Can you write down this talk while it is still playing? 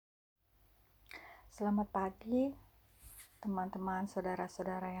Selamat pagi, teman-teman,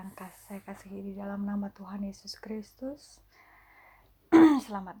 saudara-saudara yang saya kasihi di dalam nama Tuhan Yesus Kristus.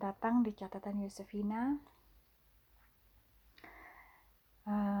 Selamat datang di Catatan Josephine.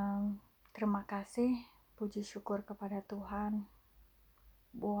 Terima kasih, puji syukur kepada Tuhan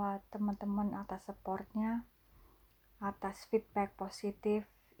buat teman-teman atas supportnya, atas feedback positif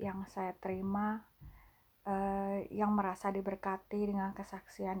yang saya terima, yang merasa diberkati dengan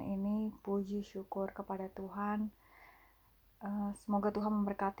kesaksian ini. Puji syukur kepada Tuhan. Semoga Tuhan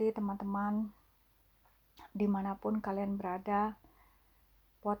memberkati teman-teman dimanapun kalian berada.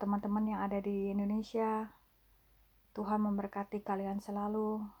 Buat teman-teman yang ada di Indonesia, Tuhan memberkati kalian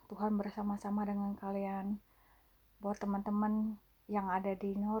selalu. Tuhan bersama-sama dengan kalian. Buat teman-teman yang ada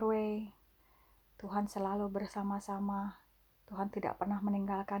di Norway, Tuhan selalu bersama-sama. Tuhan tidak pernah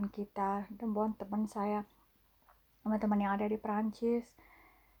meninggalkan kita. Dan buat teman saya, teman-teman yang ada di Perancis,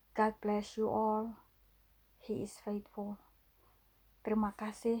 God bless you all. He is faithful. Terima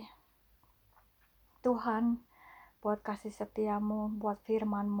kasih Tuhan buat kasih setiamu, buat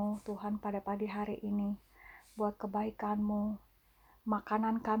firman-Mu Tuhan pada pagi hari ini, buat kebaikan-Mu.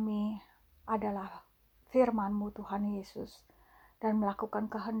 Makanan kami adalah firman-Mu Tuhan Yesus, dan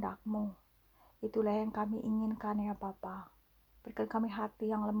melakukan kehendak-Mu. Itulah yang kami inginkan ya Bapa. Berikan kami hati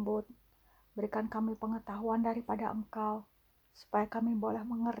yang lembut, berikan kami pengetahuan daripada Engkau, supaya kami boleh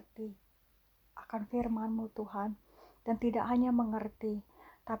mengerti akan firman-Mu Tuhan, dan tidak hanya mengerti,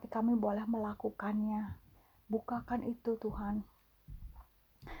 tapi kami boleh melakukannya. Bukakan itu Tuhan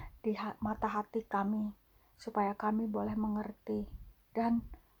di mata hati kami, supaya kami boleh mengerti dan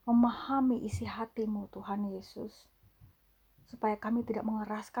memahami isi hati-Mu Tuhan Yesus, supaya kami tidak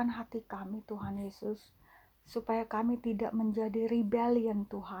mengeraskan hati kami Tuhan Yesus, supaya kami tidak menjadi rebellion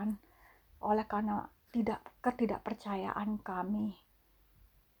Tuhan, oleh karena ketidakpercayaan kami.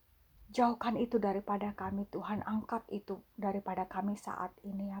 Jauhkan itu daripada kami Tuhan, angkat itu daripada kami saat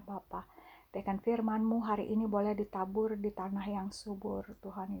ini ya Bapa. Dengan firman-Mu hari ini boleh ditabur di tanah yang subur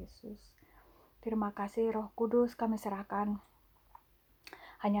Tuhan Yesus. Terima kasih Roh Kudus, kami serahkan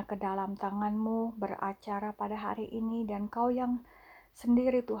hanya ke dalam tangan-Mu beracara pada hari ini, dan Kau yang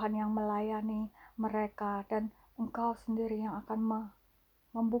sendiri Tuhan yang melayani mereka, dan Engkau sendiri yang akan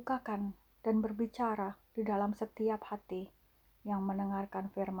membukakan dan berbicara di dalam setiap hati yang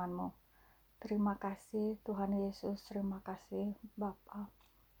mendengarkan firman-Mu. Terima kasih Tuhan Yesus, terima kasih Bapa.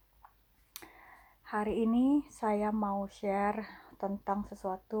 Hari ini saya mau share tentang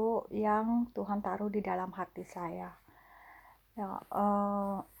sesuatu yang Tuhan taruh di dalam hati saya. Ya,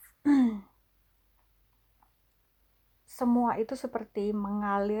 semua itu seperti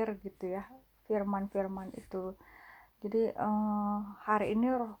mengalir gitu ya, firman-firman itu. Jadi hari ini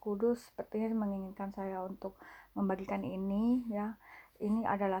Roh Kudus sepertinya menginginkan saya untuk membagikan ini ya. Ini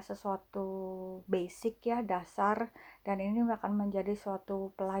adalah sesuatu basic ya, dasar, dan ini akan menjadi suatu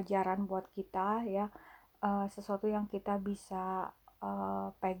pelajaran buat kita ya, sesuatu yang kita bisa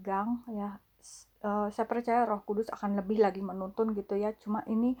pegang ya. Saya percaya Roh Kudus akan lebih lagi menuntun gitu ya. Cuma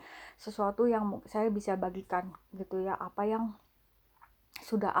ini sesuatu yang saya bisa bagikan gitu ya, apa yang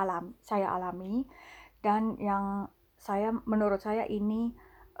sudah saya alami, dan yang menurut saya ini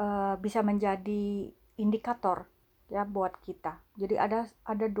bisa menjadi indikator ya buat kita. Jadi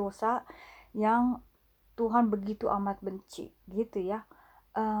ada dosa yang Tuhan begitu amat benci gitu ya.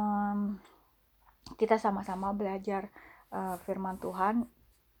 Kita sama-sama belajar firman Tuhan.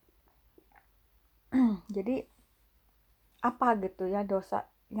 Jadi apa gitu ya dosa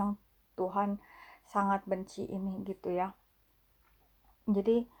yang Tuhan sangat benci ini gitu ya.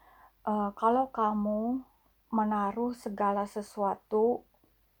 Jadi kalau kamu menaruh segala sesuatu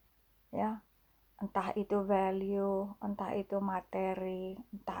ya, entah itu value, entah itu materi,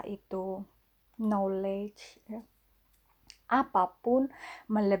 entah itu knowledge ya, apapun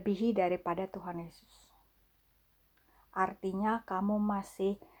melebihi daripada Tuhan Yesus, artinya kamu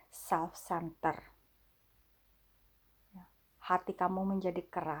masih self-centered ya. Hati kamu menjadi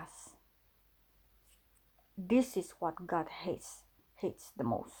keras. This is what God hates the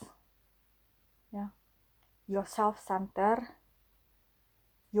most ya. Your self-centered,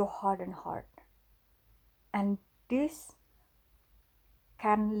 your hardened heart, and this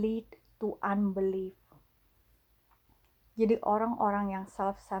can lead to unbelief. Jadi orang-orang yang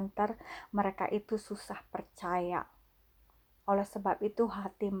self-centered, mereka itu susah percaya. Oleh sebab itu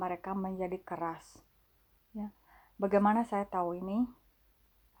hati mereka menjadi keras. Ya. Bagaimana saya tahu ini?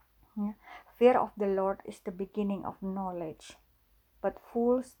 Ya. Fear of the Lord is the beginning of knowledge, but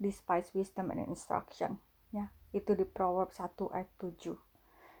fools despise wisdom and instruction. Ya, itu di Proverbs 1 ayat 7.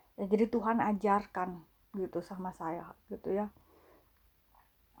 Ya, jadi Tuhan ajarkan gitu sama saya gitu ya.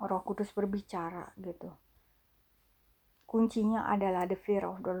 Roh Kudus berbicara gitu. Kuncinya adalah the fear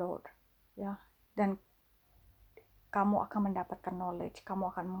of the Lord, ya. Dan kamu akan mendapatkan knowledge,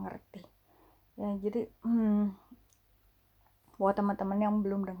 kamu akan mengerti. Ya, jadi buat teman-teman yang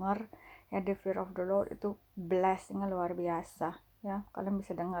belum dengar, ya, the fear of the Lord itu blessing-nya luar biasa, ya. Kalian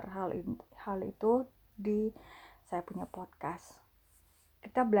bisa dengar hal itu di saya punya podcast.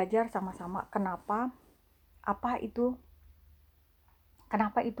 Kita belajar sama-sama kenapa itu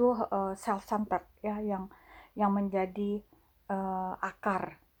self-centered, ya, yang menjadi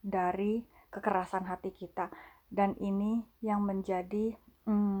akar dari kekerasan hati kita, dan ini yang menjadi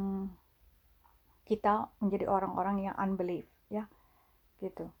kita menjadi orang-orang yang unbelief, ya,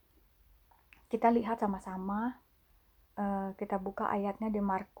 gitu. Kita lihat sama-sama, kita buka ayatnya di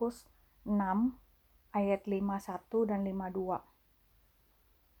Markus 6 ayat 51 dan 52.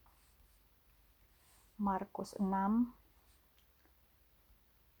 Markus 6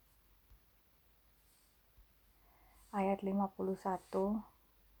 ayat 51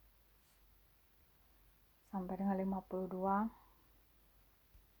 sampai dengan 52.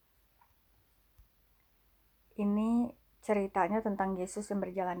 Ini ceritanya tentang Yesus yang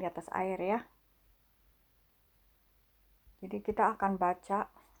berjalan di atas air, ya. Jadi kita akan baca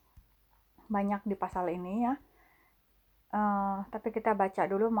banyak di pasal ini, ya. Tapi kita baca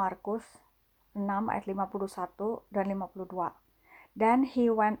dulu Markus 6 ayat 51 dan 52. Then he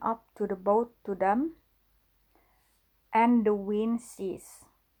went up to the boat to them, and the wind ceased.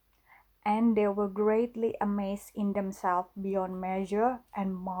 And they were greatly amazed in themselves beyond measure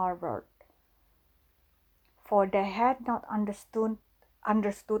and marveled. For they had not understood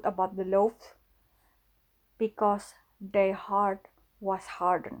about the loaves, because their heart was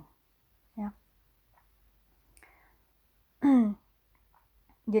hardened. Ya.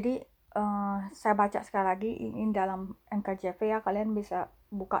 Jadi saya baca sekali lagi ini dalam NKJV, ya. Kalian bisa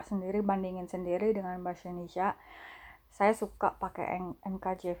buka sendiri, bandingin sendiri dengan bahasa Indonesia. Saya suka pakai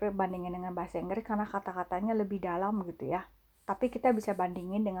NKJV bandingin dengan bahasa Inggris karena kata-katanya lebih dalam gitu, ya. Tapi kita bisa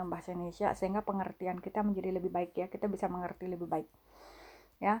bandingin dengan bahasa Indonesia sehingga pengertian kita menjadi lebih baik, ya. Kita bisa mengerti lebih baik,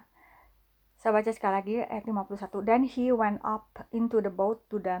 ya. Saya baca sekali lagi ayat 51. Then he went up into the boat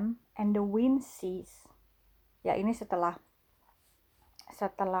to them, and the wind ceased. Ya, ini setelah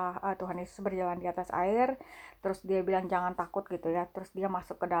Tuhan Yesus berjalan di atas air, terus dia bilang jangan takut gitu, ya. Terus dia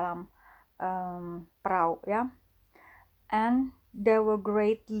masuk ke dalam perahu, ya. And they were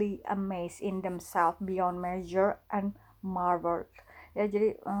greatly amazed in themselves beyond measure and marveled. Ya,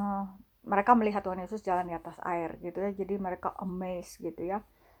 jadi mereka melihat Tuhan Yesus jalan di atas air gitu, ya. Jadi mereka amazed gitu, ya.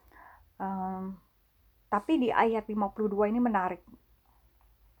 Tapi di ayat 52 ini menarik.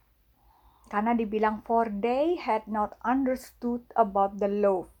 Karena dibilang for they had not understood about the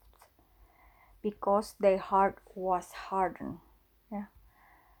loaves, because their heart was hardened. Ya.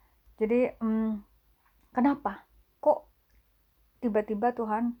 Jadi kenapa? Kok tiba-tiba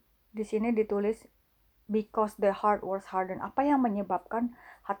Tuhan di sini ditulis because their heart was hardened? Apa yang menyebabkan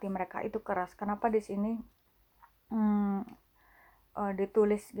hati mereka itu keras? Kenapa di sini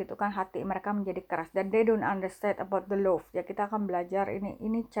ditulis gitu kan, hati mereka menjadi keras, dan they don't understand about the love. Ya, kita akan belajar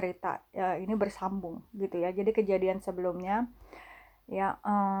ini cerita, ya, ini bersambung gitu, ya. Jadi kejadian sebelumnya, ya,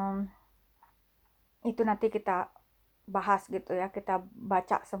 itu nanti kita bahas gitu, ya. Kita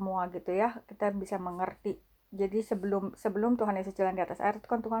baca semua gitu, ya. Kita bisa mengerti. Jadi sebelum Tuhan Yesus jalan di atas air itu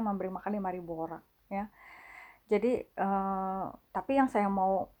kan Tuhan memberi makan 5.000 orang, ya. Jadi tapi yang saya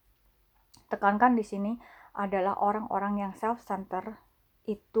mau tekankan di sini adalah orang-orang yang self-centered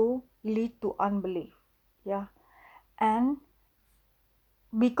itu lead to unbelief, ya. And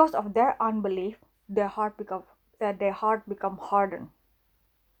because of their unbelief, their heart become hardened.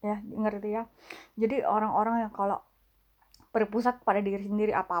 Ya, ngerti, ya. Jadi orang-orang yang kalau berpusat pada diri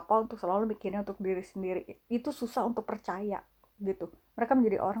sendiri, apa-apa untuk selalu mikirnya untuk diri sendiri, itu susah untuk percaya gitu. Mereka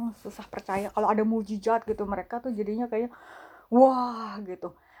menjadi orang susah percaya kalau ada mujizat gitu. Mereka tuh jadinya kayak wah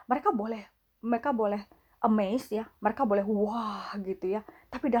gitu. Mereka boleh amazed, ya, mereka boleh wah gitu, ya,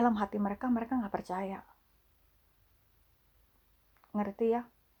 tapi dalam hati mereka nggak percaya, ngerti, ya.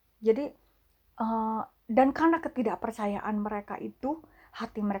 Jadi dan karena ketidakpercayaan mereka itu,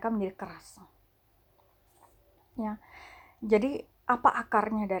 hati mereka menjadi keras, ya. Jadi apa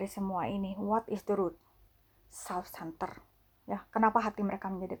akarnya dari semua ini? What is the root? Self-centered, ya. Kenapa hati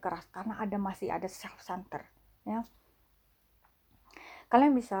mereka menjadi keras? Karena masih ada self-centered, ya.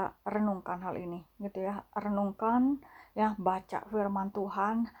 Kalian bisa renungkan hal ini gitu, ya. Renungkan, ya, baca firman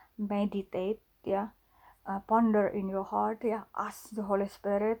Tuhan, meditate, ya. Ponder in your heart, ya. Ask the Holy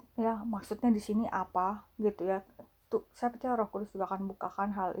Spirit, ya. Maksudnya di sini apa gitu, ya. Saya percaya Roh Kudus juga akan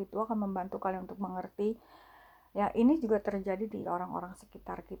bukakan hal itu, akan membantu kalian untuk mengerti Ya, ini juga terjadi di orang-orang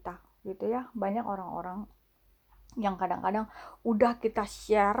sekitar kita, gitu ya. Banyak orang-orang yang kadang-kadang udah kita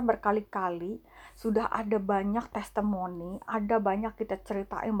share berkali-kali, sudah ada banyak testimoni, ada banyak kita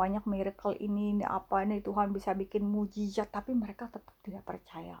ceritain banyak miracle ini apa ini Tuhan bisa bikin mujizat, tapi mereka tetap tidak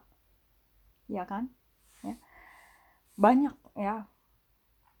percaya, ya kan? Ya. Banyak ya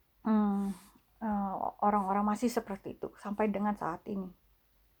orang-orang masih seperti itu sampai dengan saat ini.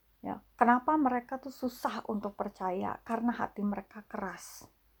 Ya, kenapa mereka tuh susah untuk percaya? Karena hati mereka keras,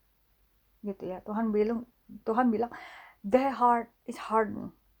 gitu ya. Tuhan bilang, their heart is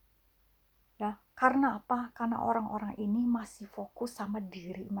hardened. Ya, karena apa? Karena orang-orang ini masih fokus sama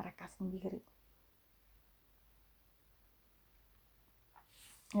diri mereka sendiri.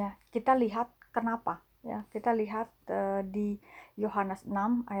 Ya, kita lihat kenapa? Ya, kita lihat di Yohanes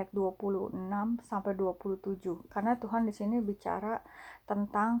 6 ayat 26 sampai 27. Karena Tuhan di sini bicara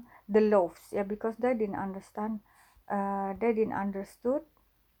tentang the loaves, ya, because they didn't understood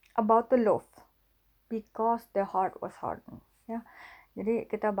about the loaf because the heart was hardened. Ya, jadi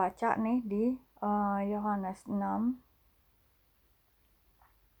kita baca nih di Yohanes 6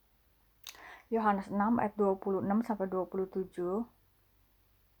 ayat 26 sampai 27.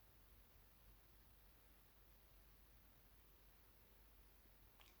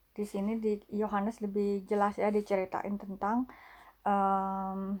 Di sini di Yohanes lebih jelas ya diceritain tentang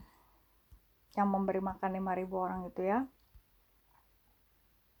yang memberi makan 5.000 orang itu ya.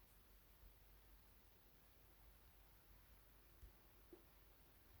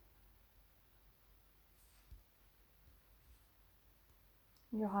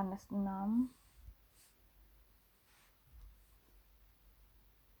 Yohanes 6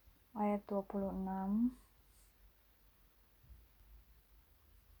 ayat 26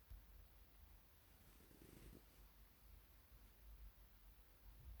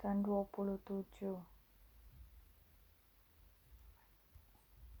 dan 27.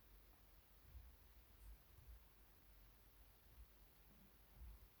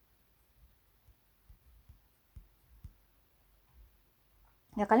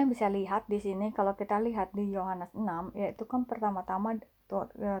 Ya, kalian bisa lihat di sini, kalau kita lihat di Yohanes 6, yaitu kan pertama-tama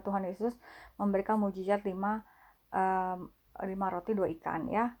Tuhan Yesus memberikan mujizat 5 roti 2 ikan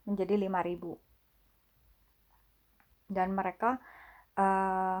ya, menjadi 5.000. Dan mereka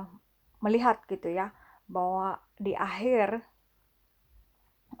melihat gitu ya, bahwa di akhir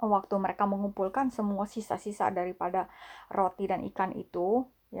waktu mereka mengumpulkan semua sisa-sisa daripada roti dan ikan itu,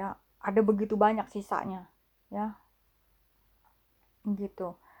 ya, ada begitu banyak sisanya, ya,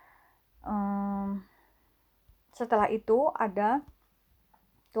 gitu. Setelah itu ada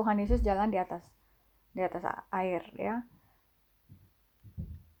Tuhan Yesus jalan di atas air, ya.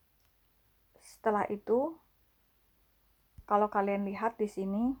 Setelah itu, kalau kalian lihat di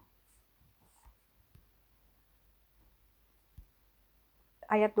sini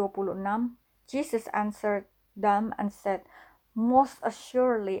ayat 26, Jesus answered them and said, most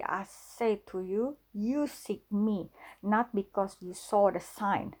assuredly I say to you, you seek me, not because you saw the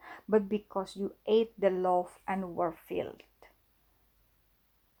sign, but because you ate the loaf and were filled.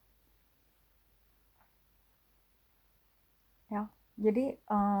 Ya, jadi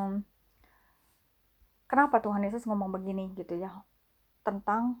kenapa Tuhan Yesus ngomong begini gitu ya,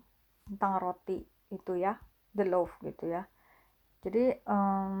 tentang roti itu ya, the loaf gitu ya. Jadi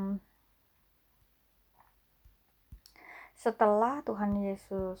setelah Tuhan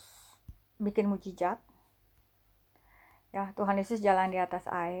Yesus bikin mujizat, ya, Tuhan Yesus jalan di atas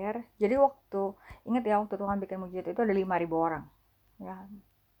air. Jadi ingat ya, waktu Tuhan bikin mujizat itu ada 5.000 orang, ya.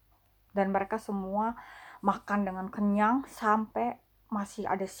 Dan mereka semua makan dengan kenyang sampai masih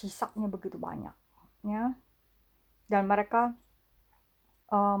ada sisanya begitu banyak, ya. Dan mereka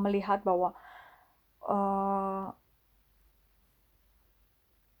melihat bahwa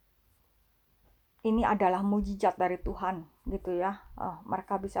ini adalah mujizat dari Tuhan gitu ya.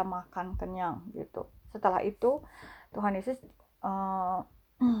 Mereka bisa makan kenyang gitu. Setelah itu Tuhan Yesus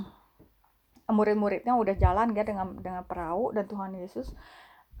murid-muridnya udah jalan ya dengan perahu, dan Tuhan Yesus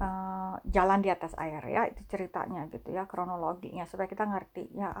jalan di atas air ya. Itu ceritanya gitu ya, kronologinya, supaya kita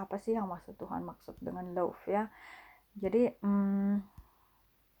ngerti ya apa sih yang maksud dengan loaf ya. Jadi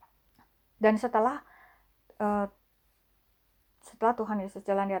dan setelah Tuhan Yesus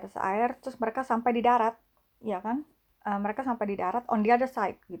jalan di atas air, terus mereka sampai di darat, ya kan? Mereka sampai di darat on the other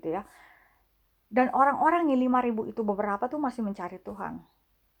side gitu ya. Dan orang-orang yang 5.000 itu beberapa tuh masih mencari Tuhan.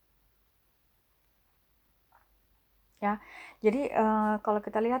 Ya. Jadi kalau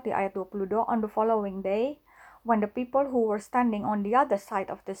kita lihat di ayat 22, on the following day, when the people who were standing on the other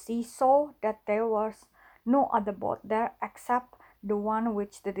side of the sea saw that there was no other boat there except the one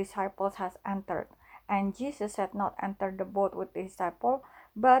which the disciples has entered, And Jesus had not entered the boat with the disciple,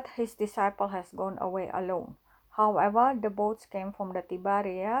 but his disciple has gone away alone. However, the boats came from the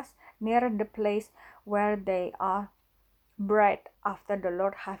Tiberias, near the place where they are bread after the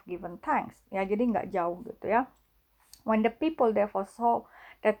Lord have given thanks. Ya, jadi nggak jauh gitu ya. When the people therefore saw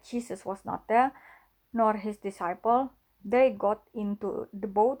that Jesus was not there, nor his disciple, they got into the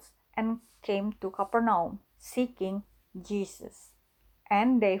boats and came to Capernaum, seeking Jesus.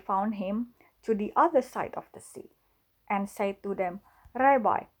 And they found him to the other side of the sea, and said to them,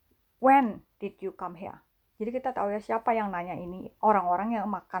 Rabbi, when did you come here? Jadi kita tahu ya siapa yang nanya ini, orang-orang yang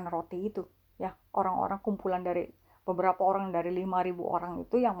makan roti itu, ya, orang-orang kumpulan dari beberapa orang dari 5.000 orang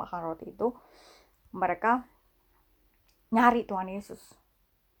itu yang makan roti itu, mereka nyari Tuhan Yesus,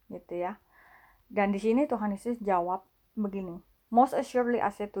 gitu ya. Dan di sini Tuhan Yesus jawab begini, Most assuredly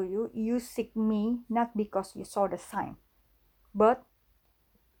I say to you, you seek me not because you saw the sign, but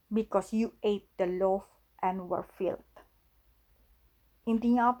because you ate the loaf and were filled.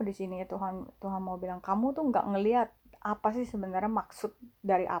 Intinya apa di sini ya, Tuhan mau bilang, kamu tuh nggak ngelihat apa sih sebenarnya maksud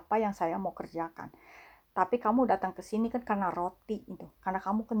dari apa yang saya mau kerjakan. Tapi kamu datang ke sini kan karena roti itu, karena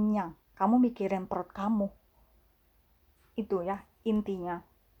kamu kenyang, kamu mikirin perut kamu. Itu ya intinya.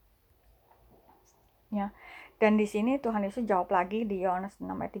 Ya. Dan di sini Tuhan Yesus jawab lagi di Yohanes 6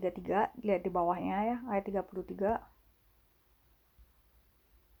 ayat 33, lihat di bawahnya ya, ayat 33.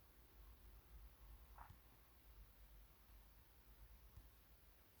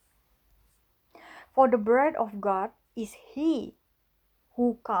 For the bread of God is he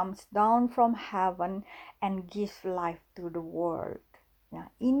who comes down from heaven and gives life to the world.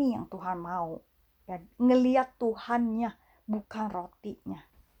 Ya, ini yang Tuhan mau. Ya, ngelihat Tuhannya, bukan rotinya.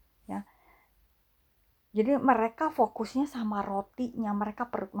 Ya. Jadi mereka fokusnya sama rotinya,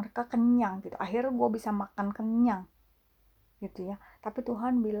 perut mereka kenyang gitu. Akhirnya gue bisa makan kenyang, gitu ya. Tapi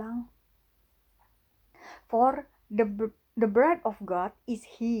Tuhan bilang, for the bread of God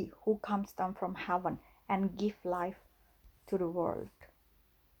is he who comes down from heaven and give life to the world.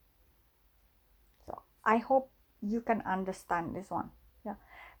 I hope you can understand this one. Yeah.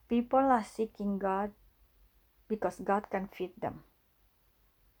 People are seeking God because God can feed them.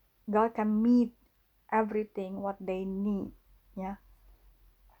 God can meet everything what they need. Yeah.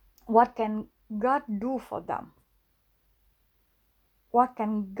 What can God do for them? What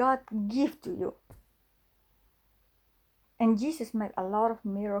can God give to you? And Jesus made a lot of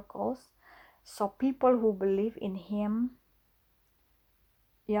miracles, so people who believe in him,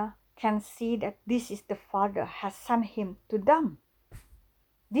 yeah, can see that this is the Father has sent him to them.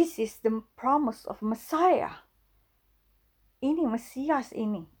 This is the promise of Messiah. Ini Mesias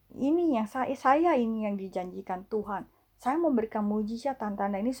ini yang saya ini yang dijanjikan Tuhan. Saya memberikan mujizat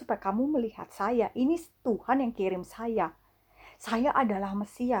tanda-tanda ini supaya kamu melihat saya. Ini Tuhan yang kirim saya. Saya adalah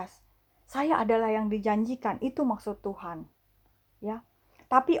Mesias. Saya adalah yang dijanjikan. Itu maksud Tuhan. Ya.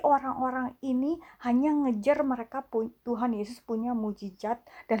 Tapi orang-orang ini hanya ngejar mereka Tuhan Yesus punya mujizat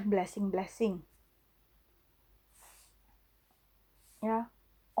dan blessing. Ya.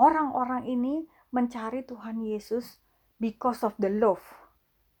 Orang-orang ini mencari Tuhan Yesus because of the love.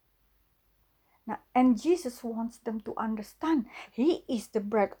 Nah, and Jesus wants them to understand he is the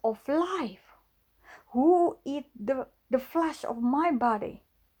bread of life. Who eat the flesh of my body,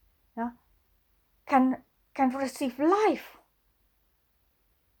 ya, can receive life.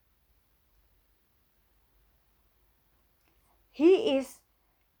 He is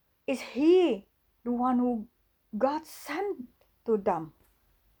he the one who God sent to them.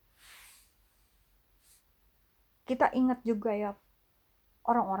 Kita ingat juga ya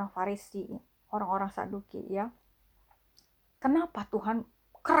orang-orang Farisi, orang-orang Saduki ya. Kenapa Tuhan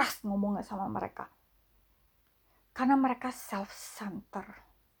keras ngomongnya sama mereka? Karena mereka self-centered.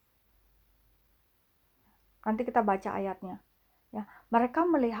 Nanti kita baca ayatnya. Ya, mereka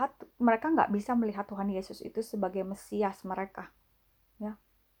nggak bisa melihat Tuhan Yesus itu sebagai Mesias mereka. Ya.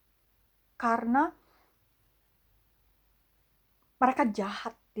 Karena mereka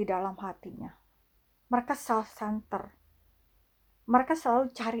jahat di dalam hatinya. Mereka self-centered. Mereka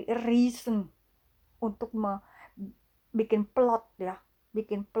selalu cari reason untuk bikin plot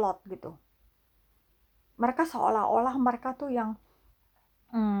gitu. Mereka seolah-olah mereka tuh yang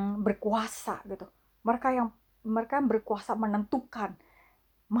berkuasa gitu. Mereka berkuasa menentukan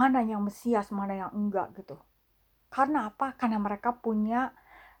mana yang Mesias, mana yang enggak gitu. Karena apa? Karena mereka punya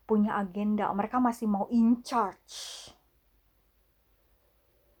agenda. Mereka masih mau in charge.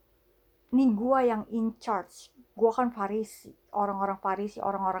 Ini gua yang in charge. Gua kan Farisi,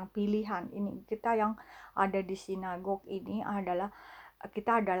 orang-orang pilihan. Ini kita yang ada di sinagog ini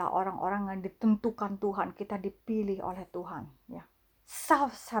kita adalah orang-orang yang ditentukan Tuhan, kita dipilih oleh Tuhan, ya.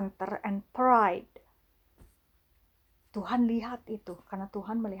 Self-centered and pride. Tuhan lihat itu, karena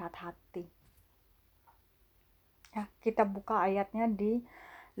Tuhan melihat hati. Ya, kita buka ayatnya di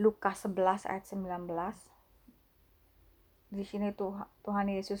Lukas 11 ayat 19. Di sini Tuhan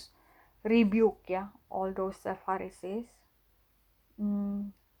Yesus rebuke ya all those Pharisees.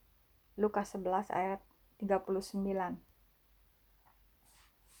 Lukas 11 ayat 39.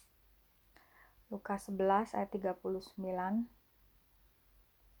 Lukas 11 ayat 39.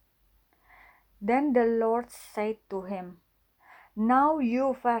 Then the Lord said to him, "Now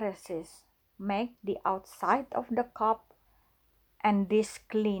you Pharisees make the outside of the cup and dish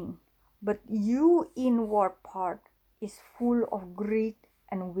clean, but you inward part is full of greed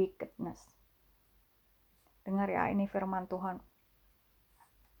and wickedness." Dengar ya, ini firman Tuhan.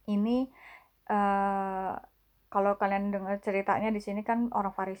 Ini kalau kalian dengar ceritanya di sini kan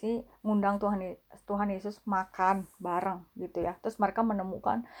orang Farisi ngundang Tuhan Yesus makan bareng gitu ya. Terus mereka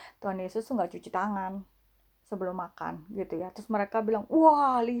menemukan Tuhan Yesus tuh nggak cuci tangan sebelum makan gitu ya. Terus mereka bilang,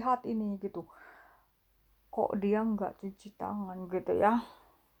 wah lihat ini gitu. Kok dia nggak cuci tangan gitu ya.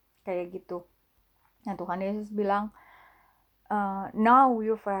 Kayak gitu. Nah Tuhan Yesus bilang, now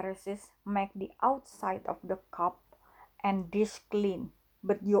you Pharisees make the outside of the cup and dish clean,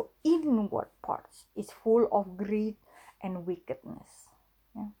 but your inward parts is full of greed and wickedness.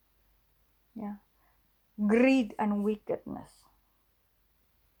 Yeah. Greed and wickedness.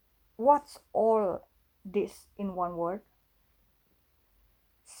 What's all this in one word?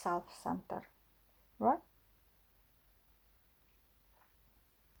 Self-centered, right?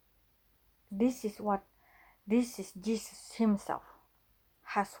 This is Jesus himself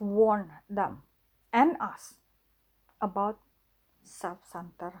has warned them and us about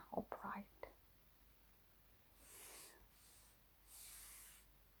self-centered or pride.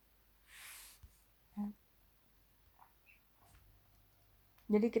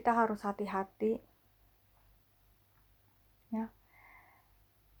 Jadi kita harus hati-hati ya.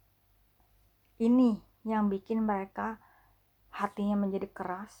 Ini yang bikin mereka hatinya menjadi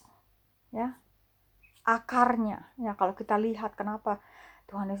keras ya. Akarnya ya, kalau kita lihat kenapa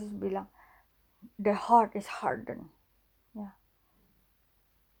Tuhan Yesus bilang the heart is hardened ya.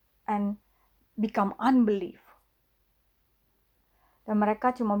 And become unbelief. Dan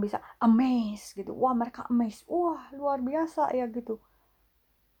mereka cuma bisa amazed gitu. Wah, mereka amazed. Wah, luar biasa ya gitu.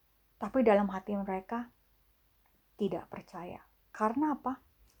 Tapi dalam hati mereka tidak percaya. Karena apa?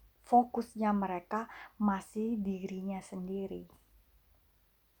 Fokusnya mereka masih dirinya sendiri.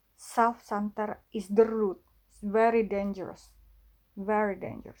 Self-centered is the root. It's very dangerous. Very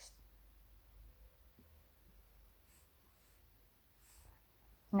dangerous.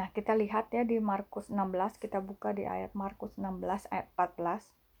 Nah, kita lihat ya di Markus 16. Kita buka di ayat Markus 16 ayat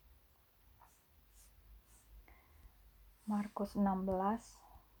 14. Markus 16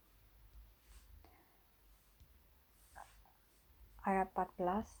 ayat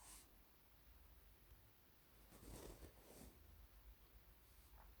 14.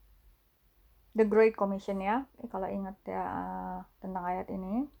 The Great Commission ya, kalau ingat ya tentang ayat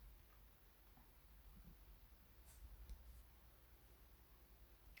ini.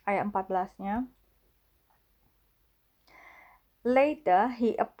 Ayat 14-nya. Later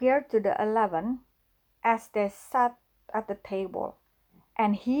he appeared to the 11 as they sat at the table,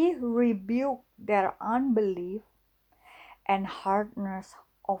 and he rebuked their unbelief and hardness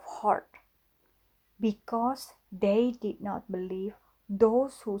of heart, because they did not believe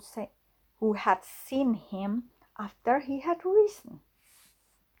those who had seen him after he had risen.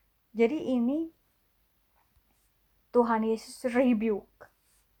 Jadi ini Tuhan Yesus rebuke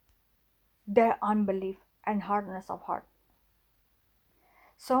their unbelief and hardness of heart.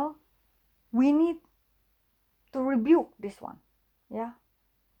 So we need to rebuke this one, yeah.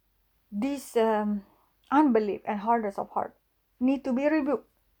 This unbelief and hardness of heart need to be rebuked.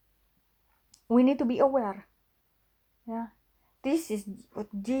 We need to be aware, yeah. This is what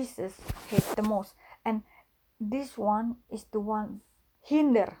Jesus hates the most, and this one is the one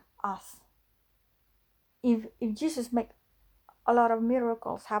hinder us. If Jesus make a lot of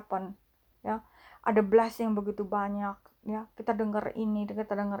miracles happen, ya, ada blessing begitu banyak, ya, kita dengar ini, kita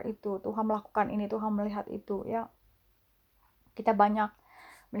dengar itu, Tuhan melakukan ini, Tuhan melihat itu, ya, kita banyak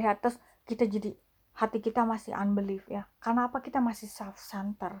melihat, terus kita jadi hati kita masih unbelief, ya, karena apa? Kita masih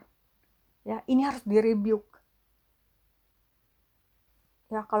self-centered, ya, ini harus di-rebuke,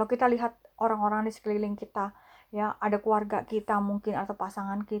 ya. Kalau kita lihat orang-orang di sekeliling kita, ya, ada keluarga kita mungkin atau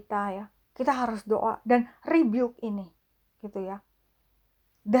pasangan kita, ya, kita harus doa dan rebuke ini, gitu ya,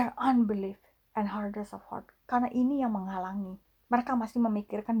 their unbelief and hardness of heart, karena ini yang menghalangi mereka masih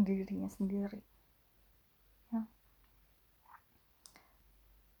memikirkan dirinya sendiri, ya.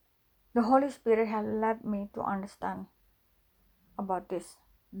 The Holy Spirit has led me to understand about this.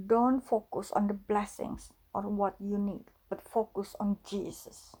 Don't focus on the blessings or what you need, but focus on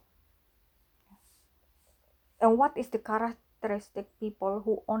Jesus. And what is the characteristic people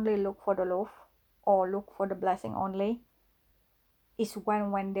who only look for the love or look for the blessing only? Is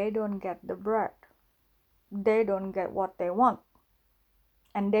when they don't get the bread, they don't get what they want,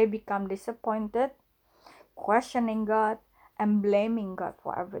 and they become disappointed, questioning God, and blaming God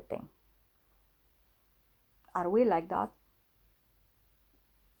for everything. Are we like that?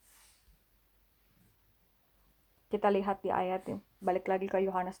 Kita lihat di ayat ini, balik lagi ke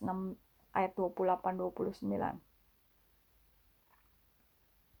Yohanes 6 ayat 28-29.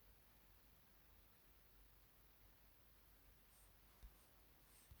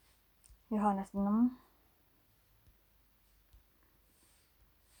 Yohanes 6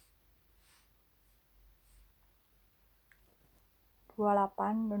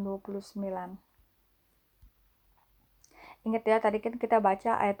 28 dan 29. Ingat ya, tadi kan kita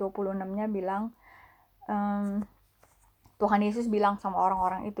baca ayat 26-nya bilang, Tuhan Yesus bilang sama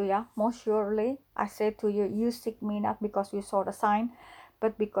orang-orang itu ya, most surely I say to you, you seek me not because you saw the sign,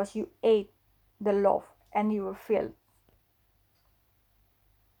 but because you ate the loaf and you were filled.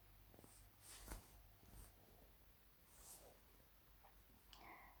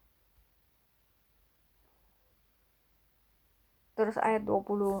 Terus ayat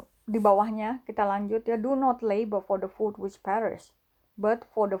 20 di bawahnya kita lanjut ya, do not labor for the food which perish, but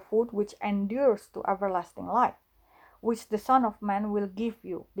for the food which endures to everlasting life, which the Son of Man will give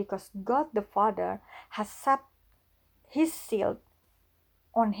you, because God the Father has set his seal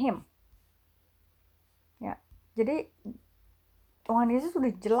on him. Ya, jadi Tuhan Yesus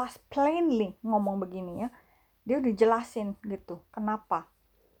udah jelas plainly ngomong begini ya. Dia udah jelasin gitu. Kenapa?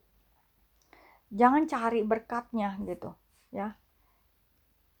 Jangan cari berkatnya gitu, ya.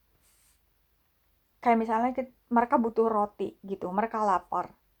 Kayak misalnya mereka butuh roti gitu, mereka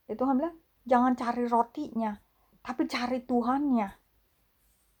lapar. Itu Tuhan bilang, jangan cari rotinya, tapi cari Tuhannya.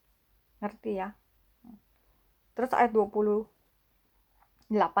 Ngerti ya? Terus ayat 28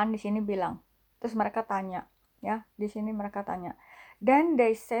 di sini bilang, terus mereka tanya, ya, di sini mereka tanya. Then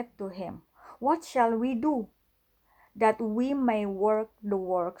they said to him, what shall we do that we may work the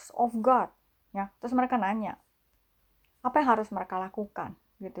works of God? Ya, terus mereka nanya, apa yang harus mereka lakukan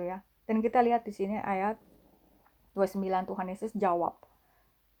gitu ya. Dan kita lihat di sini ayat 29, Tuhan Yesus jawab.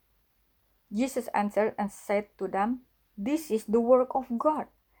 Jesus answered and said to them, this is the work of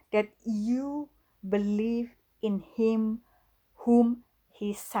God, that you believe in him whom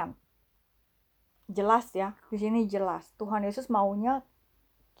he sent. Jelas ya, di sini jelas. Tuhan Yesus maunya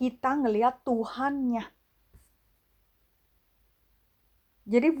kita ngelihat Tuhannya.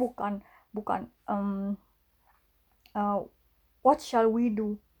 Jadi bukan what shall we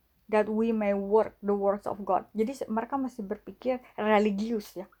do that we may work the works of God. Jadi mereka masih berpikir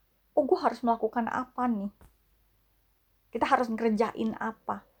religius ya. Oh, gue harus melakukan apa nih? Kita harus ngerjain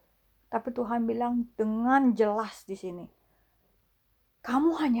apa? Tapi Tuhan bilang dengan jelas di sini.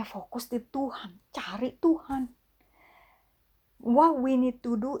 Kamu hanya fokus di Tuhan, cari Tuhan. What we need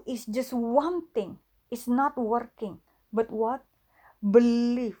to do is just one thing. It's not working, but what?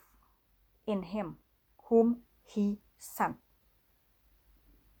 Believe in him whom he sent.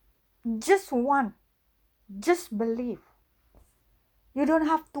 Just one. Just believe. You don't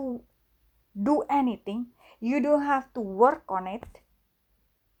have to do anything. You don't have to work on it.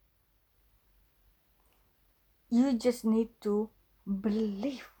 You just need to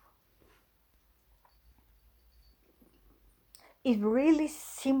believe. It's really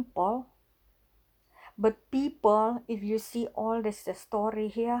simple. But people, if you see all this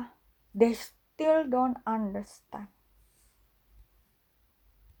story here, they still don't understand.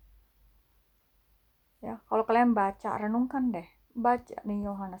 Ya, kalau kalian baca, renungkan deh. Baca di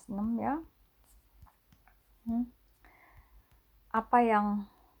Yohanes 6 ya. Apa yang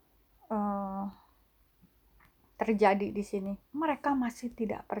terjadi di sini? Mereka masih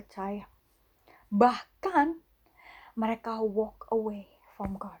tidak percaya. Bahkan mereka walk away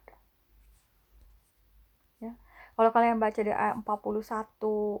from God. Ya. Kalau kalian baca di ayat 41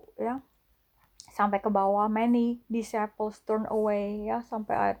 ya, sampai ke bawah, many disciples turn away ya,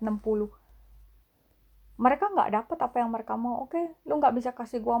 sampai ayat 60. Mereka nggak dapat apa yang mereka mau. Oke, lu nggak bisa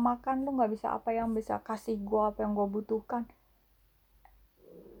kasih gua makan, lu nggak bisa apa yang bisa kasih gua apa yang gua butuhkan.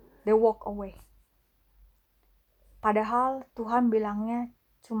 They walk away. Padahal Tuhan bilangnya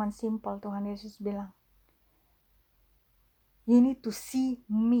cuman simple. Tuhan Yesus bilang, you need to see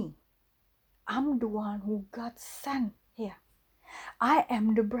me. I'm the one who God sent here. I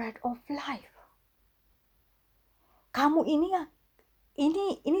am the bread of life. Kamu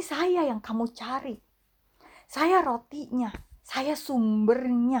ini saya yang kamu cari. Saya rotinya. Saya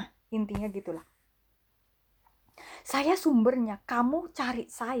sumbernya, intinya gitulah. Saya sumbernya, kamu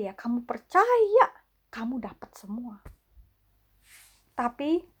cari saya, kamu percaya, kamu dapat semua.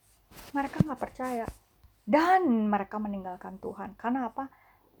 Tapi mereka nggak percaya. Dan mereka meninggalkan Tuhan. Karena apa?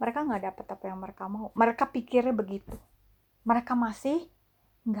 Mereka nggak dapat apa yang mereka mau. Mereka pikirnya begitu. Mereka masih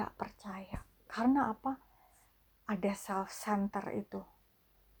nggak percaya. Karena apa? Ada self-center itu.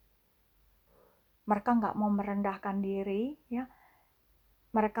 Mereka nggak mau merendahkan diri, ya.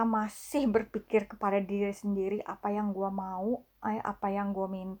 Mereka masih berpikir kepada diri sendiri, apa yang gue mau, apa yang gue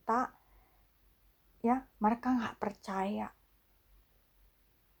minta, ya. Mereka nggak percaya.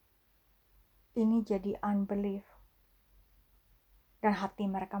 Ini jadi unbelief. Dan hati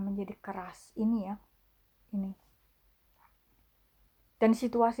mereka menjadi keras. Ini ya, ini. Dan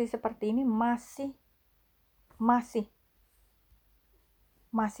situasi seperti ini masih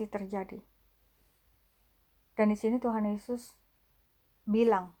terjadi. Dan di sini Tuhan Yesus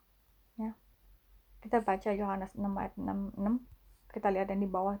bilang, ya. Kita baca Yohanes 6 ayat 66. Kita lihat yang di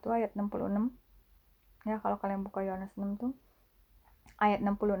bawah itu ayat 66. Ya, kalau kalian buka Yohanes 6 tuh ayat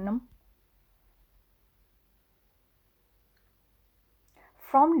 66.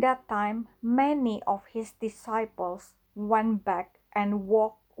 From that time, many of his disciples went back and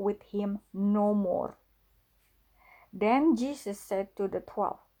walked with him no more. Then Jesus said to the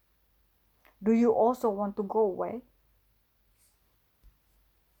 12, "Do you also want to go away?"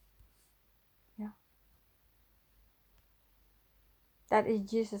 Yeah. That is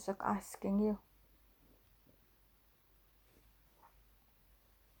Jesus asking you.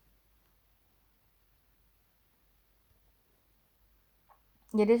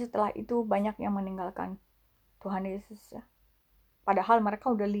 Jadi setelah itu banyak yang meninggalkan Tuhan Yesus, ya. Padahal mereka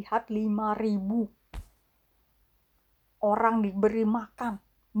udah lihat 5.000 orang diberi makan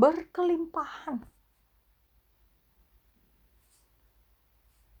berkelimpahan.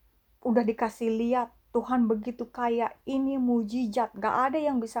 Udah dikasih lihat Tuhan begitu kaya, ini mujizat. Gak ada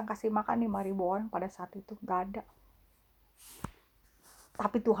yang bisa kasih makan 5.000 orang pada saat itu, gak ada.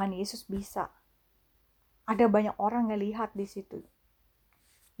 Tapi Tuhan Yesus bisa. Ada banyak orang yang lihat di situ.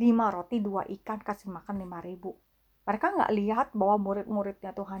 5 roti 2 ikan kasih makan 5.000. Mereka nggak lihat bahwa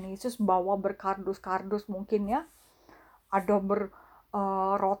murid-muridnya Tuhan Yesus bawa berkardus-kardus mungkin, ya. Ada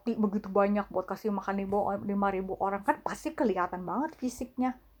roti begitu banyak buat kasih makan 5.000 orang. Kan pasti kelihatan banget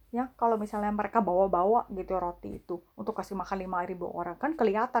fisiknya, ya. Kalau misalnya mereka bawa-bawa gitu roti itu untuk kasih makan 5.000 orang, kan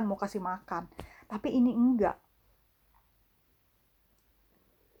kelihatan mau kasih makan. Tapi ini enggak.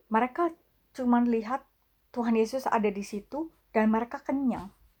 Mereka cuma lihat Tuhan Yesus ada di situ dan mereka kenyang.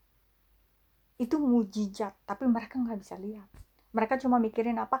 Itu mujizat, tapi mereka nggak bisa lihat. Mereka cuma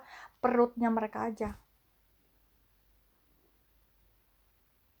mikirin apa? Perutnya mereka aja.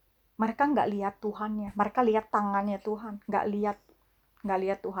 Mereka nggak lihat Tuhannya. Mereka lihat tangannya Tuhan. Nggak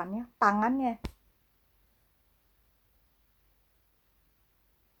lihat Tuhannya, tangannya.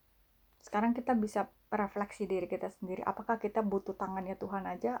 Sekarang kita bisa refleksi diri kita sendiri. Apakah kita butuh tangannya Tuhan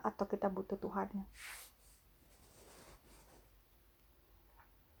aja atau kita butuh Tuhannya?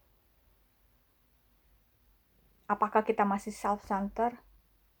 Apakah kita masih self-centered?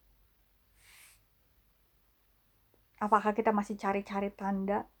 Apakah kita masih cari-cari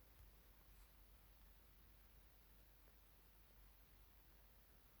tanda?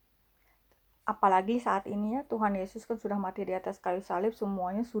 Apalagi saat ini, ya, Tuhan Yesus kan sudah mati di atas kayu salib,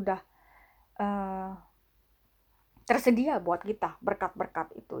 semuanya sudah tersedia buat kita,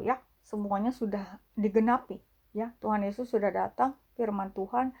 berkat-berkat itu, ya. Semuanya sudah digenapi, ya. Tuhan Yesus sudah datang, firman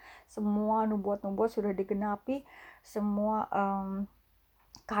Tuhan, semua nubuat-nubuat sudah digenapi, semua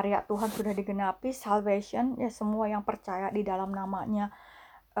karya Tuhan sudah digenapi, salvation, ya, semua yang percaya di dalam namanya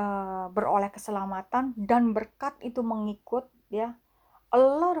beroleh keselamatan dan berkat itu mengikut, ya. A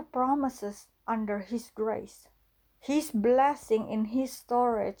lot of promises under His grace. His blessing in His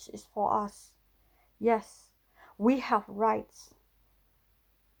storage is for us. Yes, we have rights.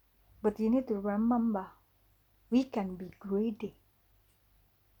 But you need to remember, we can be greedy.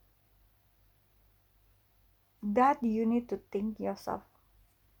 That you need to think yourself.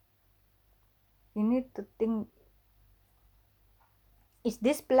 You need to think, is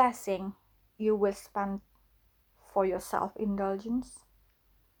this blessing you will spend for your self-indulgence?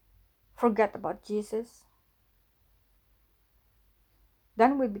 Forget about Jesus.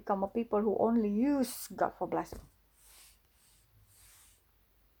 Then we become a people who only use God for blessing.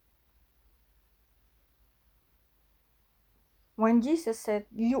 When Jesus said,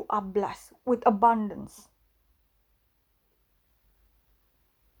 you are blessed with abundance.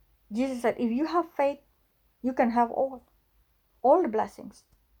 Jesus said, if you have faith, you can have all the blessings.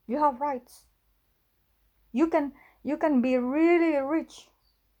 You have rights. You can You can be really rich,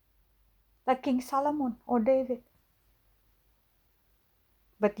 like King Solomon or David.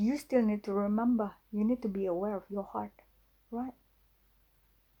 But you still need to remember, you need to be aware of your heart, right?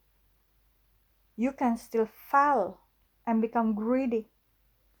 You can still fall and become greedy.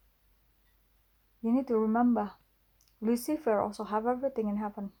 You need to remember, Lucifer also have everything in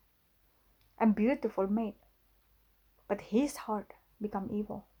heaven and beautiful made, but his heart become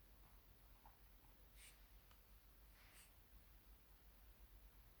evil.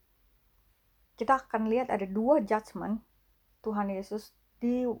 Kita akan lihat ada 2 judgment Tuhan Yesus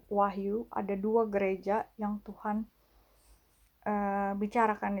di Wahyu, ada 2 gereja yang Tuhan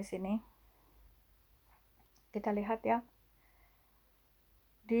bicarakan di sini. Kita lihat ya,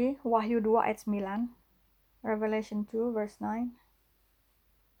 di Wahyu 2 ayat 9, Revelation 2 verse 9,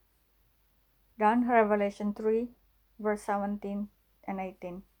 dan Revelation 3 verse 17 and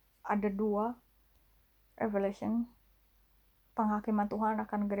 18. Ada 2 Revelation, penghakiman Tuhan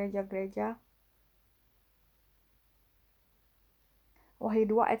akan gereja-gereja. Wahyu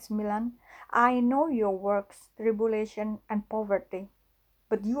 2 ayat 9, I know your works, tribulation and poverty,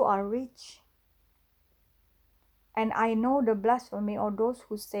 but you are rich. And I know the blasphemy of those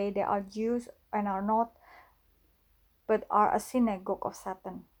who say they are Jews and are not, but are a synagogue of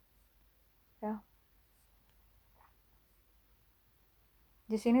Satan. Ya.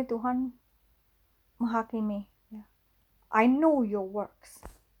 Di sini Tuhan menghakimi. Ya. I know your works.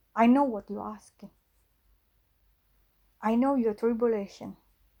 I know what you're asking. I know your tribulation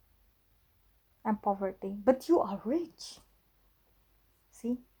and poverty, but you are rich.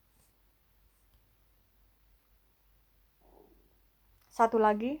 See? Satu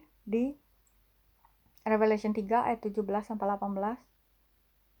lagi di Revelation 3 ayat 17 sampai 18.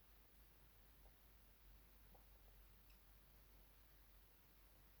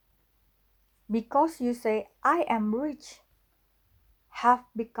 Because you say, I am rich, have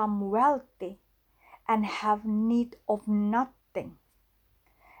become wealthy, and have need of nothing,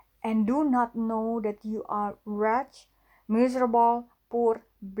 and do not know that you are wretched, miserable, poor,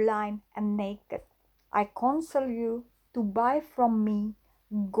 blind, and naked. I counsel you to buy from me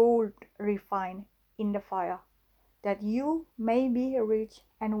gold refined in the fire, that you may be rich,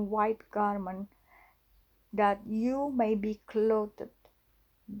 and white garment, that you may be clothed,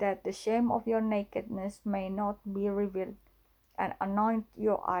 that the shame of your nakedness may not be revealed, and anoint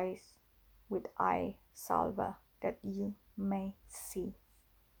your eyes with eye salve, that you may see.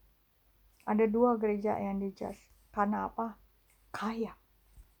 Ada 2 gereja yang dijudge. Karena apa? Kaya.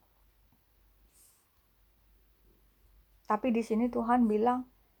 Tapi di sini Tuhan bilang,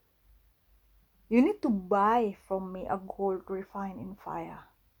 you need to buy from me a gold refined in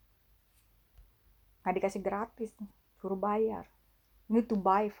fire. Nggak dikasih gratis, suruh bayar. You need to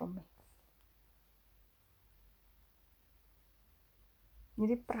buy from me.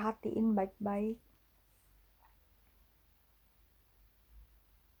 Jadi perhatiin baik-baik.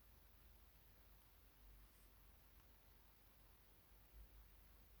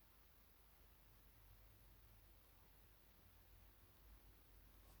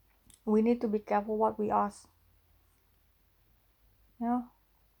 We need to be careful what we ask. Yeah.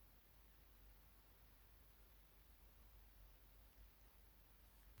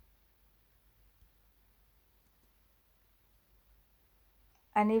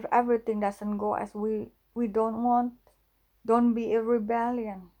 And if everything doesn't go as we don't want, don't be a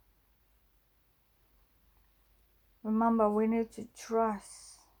rebellion. Remember, we need to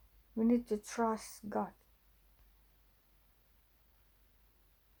trust. We need to trust God.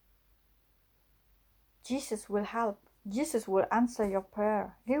 Jesus will help. Jesus will answer your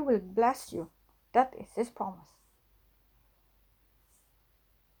prayer. He will bless you. That is His promise.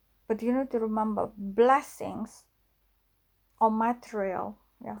 But you need to remember, blessings or material,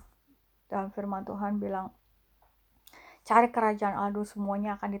 ya. Dalam firman Tuhan bilang, cari kerajaan Allah,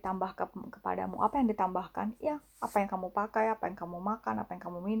 semuanya akan ditambah kepadamu. Apa yang ditambahkan? Ya, apa yang kamu pakai, apa yang kamu makan, apa yang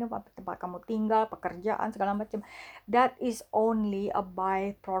kamu minum, apa tempat kamu tinggal, pekerjaan, segala macam. That is only a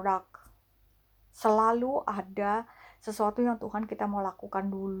byproduct. Selalu ada sesuatu yang Tuhan kita mau lakukan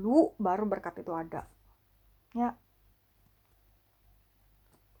dulu, baru berkat itu ada. Ya.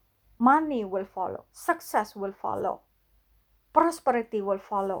 Money will follow, success will follow, prosperity will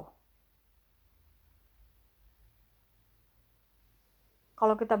follow.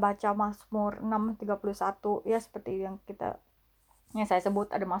 Kalau kita baca Mazmur 6:31, ya seperti yang saya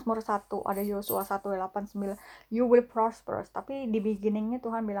sebut, ada Mazmur 1, ada Yosua 1:8-9, you will prosper. Tapi di beginningnya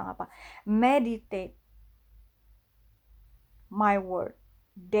Tuhan bilang apa? Meditate my word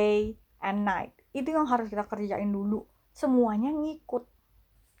day and night. Itu yang harus kita kerjain dulu. Semuanya ngikut.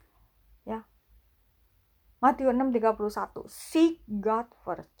 Ya. Matius 6:31. Seek God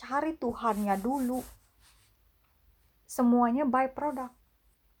first. Cari Tuhannya dulu. Semuanya by product.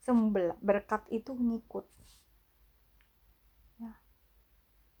 Berkat itu ngikut. Ya.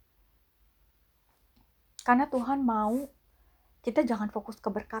 Karena Tuhan mau kita jangan fokus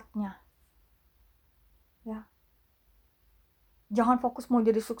ke berkatnya. Ya. Jangan fokus mau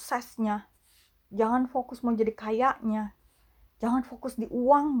jadi suksesnya. Jangan fokus mau jadi kayanya. Jangan fokus di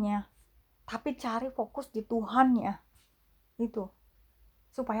uangnya. Tapi cari fokus di Tuhannya. Itu.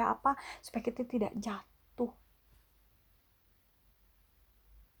 Supaya apa? Supaya kita tidak jatuh.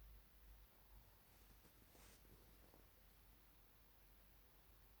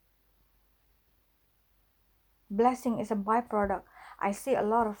 Blessing is a byproduct. I see a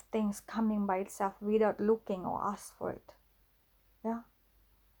lot of things coming by itself without looking or ask for it. Ya.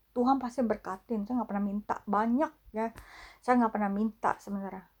 Tuhan pasti berkatin. Saya nggak pernah minta banyak ya. Saya nggak pernah minta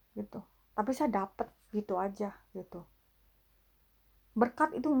sebenarnya gitu. Tapi saya dapat gitu aja gitu.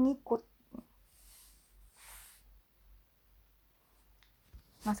 Berkat itu ngikut.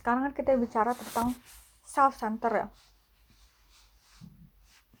 Nah sekarang kan kita bicara tentang self-center ya.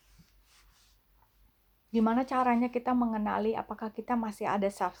 Gimana caranya kita mengenali apakah kita masih ada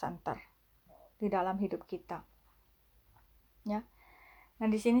self-center di dalam hidup kita? Ya. Nah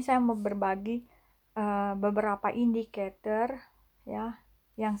di sini saya mau berbagi beberapa indikator ya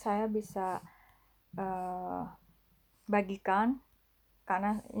yang saya bisa bagikan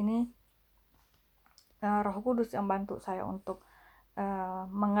karena ini Roh Kudus yang bantu saya untuk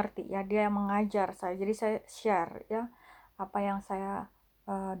mengerti ya, dia yang mengajar saya, jadi saya share ya apa yang saya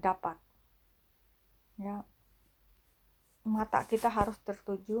dapat ya. Mata kita harus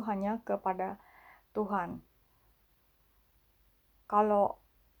tertuju hanya kepada Tuhan. Kalau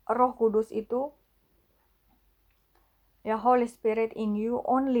Roh Kudus itu ya, Holy Spirit in you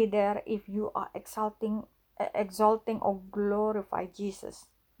only there if you are exalting or glorify Jesus.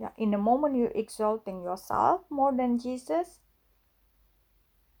 Yeah, in the moment you exalting yourself more than Jesus,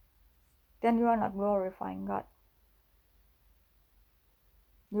 then you are not glorifying God.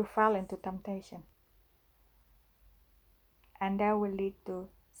 You fell into temptation. And that will lead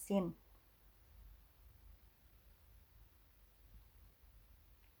to sin.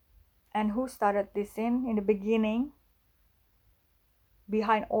 And who started this sin in the beginning?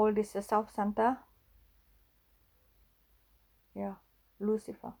 Behind all this self-center? Yeah,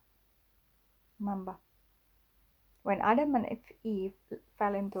 Lucifer. Remember, when Adam and Eve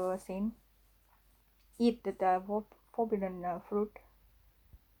fell into a sin, eat the forbidden fruit,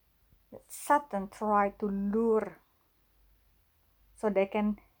 Satan tried to lure so they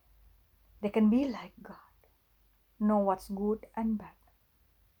can be like God, know what's good and bad.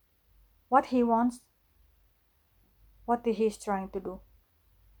 What he wants, what he's trying to do,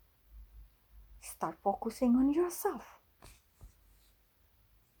 start focusing on yourself.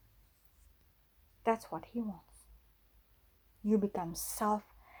 That's what he wants. You become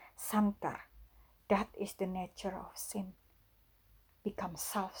self-centered. That is the nature of sin. Become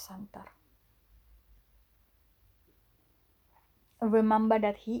self-centered. Remember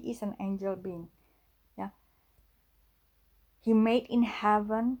that he is an angel being. Yeah. He made in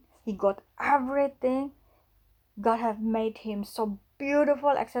heaven. He got everything. God have made him so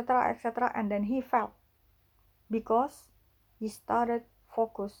beautiful, etc., etc., and then he fell because he started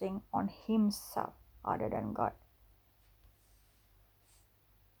focusing on himself other than God.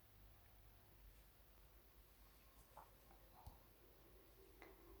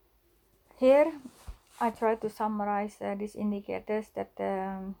 Here, I try to summarize these indicators that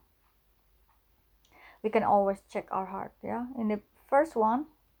we can always check our heart. Yeah, in the first one,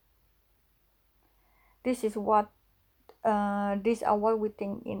 these are what we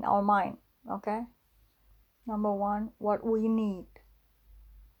think in our mind. Okay. Number one, what we need.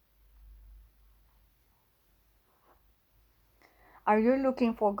 Are you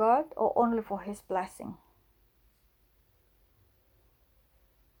looking for God or only for His blessing?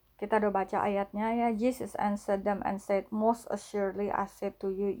 Kita udah baca ayatnya ya. Jesus answered them and said, most assuredly I say to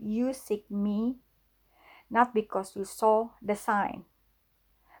you, you seek me not because you saw the sign,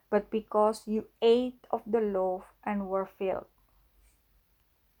 but because you ate of the loaf and were filled.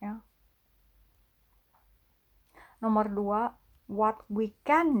 Ya. Nomor 2, what we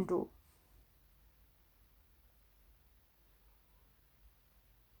can do.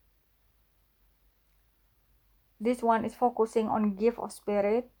 This one is focusing on gift of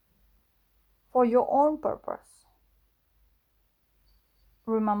spirit for your own purpose.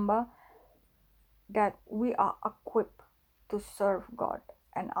 Remember that we are equipped to serve God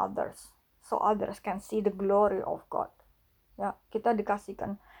and others, so others can see the glory of God. Ya, kita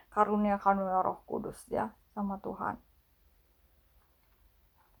dikasihkan karunia Roh Kudus ya. sama Tuhan.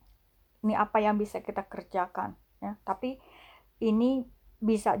 Ini apa yang bisa kita kerjakan, ya. Tapi ini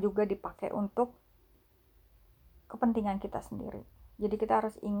bisa juga dipakai untuk kepentingan kita sendiri. Jadi kita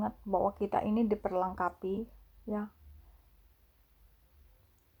harus ingat bahwa kita ini diperlengkapi, ya,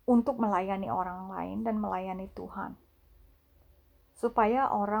 untuk melayani orang lain dan melayani Tuhan. Supaya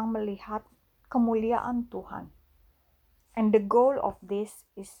orang melihat kemuliaan Tuhan. And the goal of this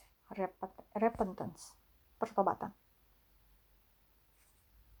is repentance, pertobatan.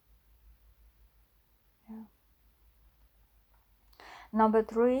 Yeah. Number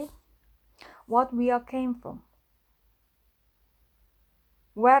 3, what we came from.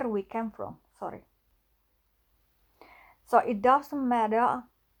 Where we came from, sorry. So it doesn't matter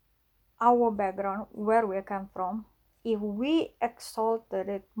our background, where we come from. If we exalted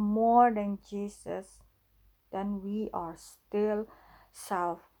it more than Jesus, then we are still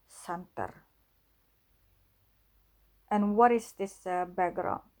self-centered. And what is this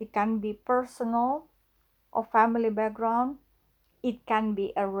background? It can be personal or family background. It can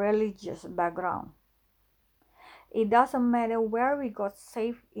be a religious background. It doesn't matter where we got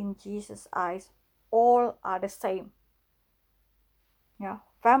saved in Jesus' eyes, all are the same. Ya,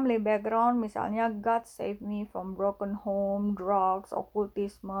 family background misalnya God save me from broken home, drugs,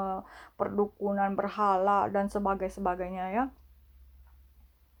 okultisme, perdukunan, berhala dan sebagainya ya.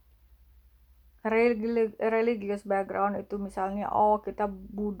 Religious background itu misalnya kita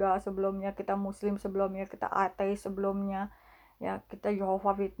Buddha sebelumnya, kita Muslim sebelumnya, kita ateis sebelumnya, ya, kita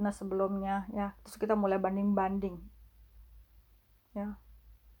Jehovah Witness sebelumnya, ya. Terus kita mulai banding-banding. Ya.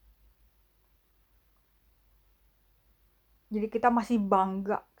 Jadi kita masih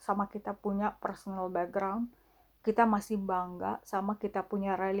bangga sama kita punya personal background. Kita masih bangga sama kita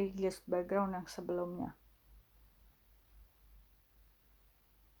punya religious background yang sebelumnya.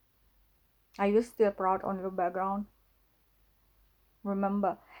 Are you still proud on your background?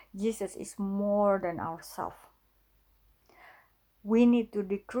 Remember, Jesus is more than ourselves. We need to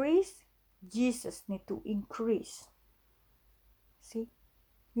decrease, Jesus need to increase. See?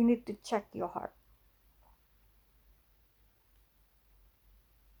 You need to check your heart.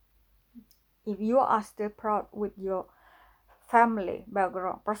 If you are still proud with your family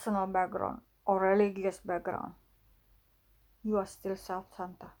background, personal background, or religious background, you are still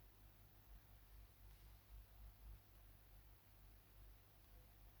self-centered.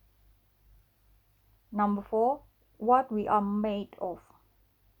 Number 4, what we are made of.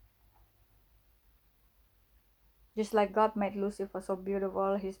 Just like God made Lucifer so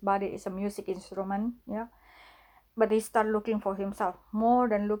beautiful, his body is a music instrument, yeah. But he started looking for himself more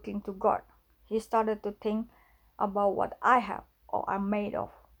than looking to God. He started to think about what I have or I'm made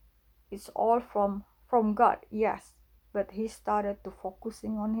of. It's all from God, yes. But he started to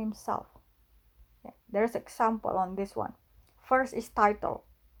focusing on himself. Yeah. There's example on this one. First is title.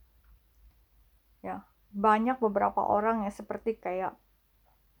 Ya, banyak beberapa orang yang seperti kayak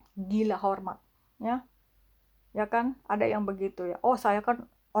gila hormat, ya. Ya kan, ada yang begitu ya. Oh, saya kan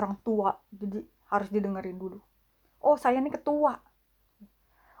orang tua, jadi harus didengerin dulu. Oh, saya ini ketua.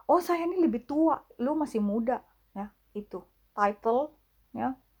 Oh, saya ini lebih tua, lu masih muda, ya. Itu title,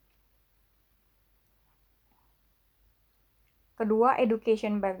 ya. Kedua,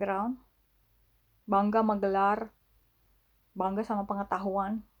 education background. Bangga menggelar, bangga sama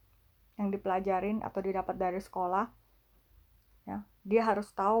pengetahuan yang dipelajarin atau didapat dari sekolah. Ya, dia harus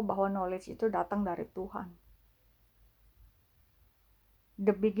tahu bahwa knowledge itu datang dari Tuhan.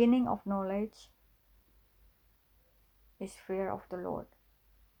 The beginning of knowledge is fear of the Lord.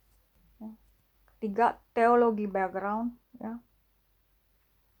 Ya. Ketiga, teologi background. Ya.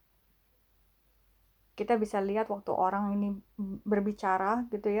 Kita bisa lihat waktu orang ini berbicara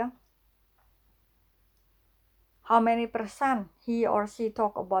gitu ya. How many percent he or she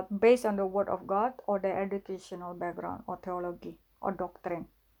talk about based on the word of God or their educational background or theology or doctrine.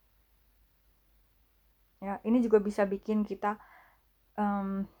 Ya, ini juga bisa bikin kita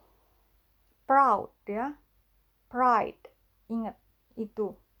proud ya. Pride. Ingat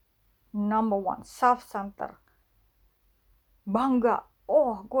itu. Number 1, self-centered. Bangga.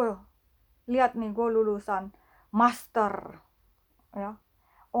 Oh, gue lihat nih gue lulusan master. Ya.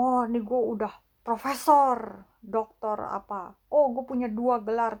 Oh, nih gue udah profesor, doktor apa. Oh, gue punya 2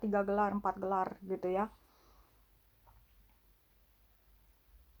 gelar, 3 gelar, 4 gelar gitu ya.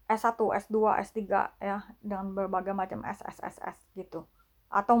 S1, S2, S3 ya, dengan berbagai macam SSSS gitu.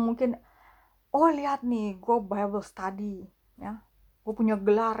 Atau mungkin lihat nih, gue Bible study ya. Gue punya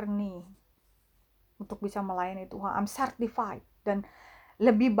gelar nih untuk bisa melayani Tuhan. I'm certified dan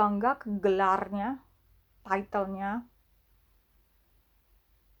lebih bangga ke gelarnya, title-nya,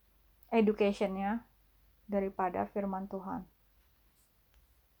 education-nya daripada firman Tuhan,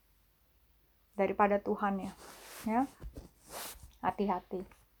 daripada Tuhan ya. Hati-hati.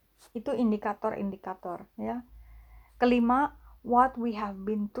 Itu indikator-indikator ya. Kelima, what we have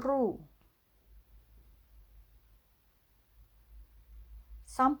been through.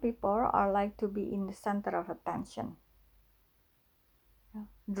 Some people are like to be in the center of attention.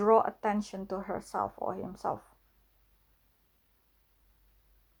 Draw attention to herself or himself.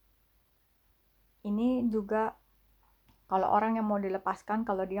 Ini juga kalau orang yang mau dilepaskan,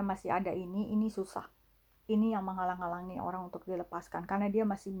 kalau dia masih ada ini susah. Ini yang menghalang-halangi orang untuk dilepaskan, karena dia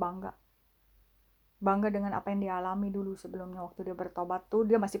masih bangga dengan apa yang dialami dulu sebelumnya. Waktu dia bertobat tuh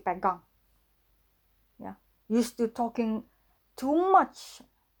dia masih pegang ya, used to talking too much.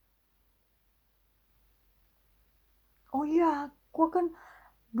 Oh iya, gue kan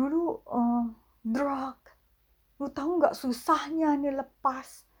dulu drug, lu tahu nggak susahnya nih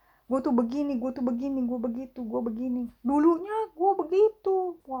lepas. Gue tuh begini, gue begitu, gue begini. Dulunya gue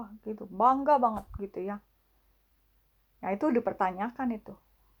begitu, wah gitu, bangga banget gitu ya. Nah itu dipertanyakan itu.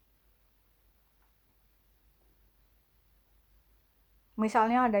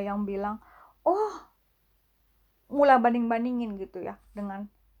 Misalnya ada yang bilang, oh mulai banding-bandingin gitu ya dengan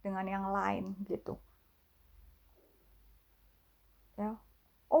yang lain gitu. Ya,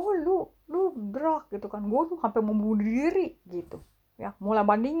 oh lu drug gitu kan, gue tuh sampai mau bunuh diri gitu ya, mulai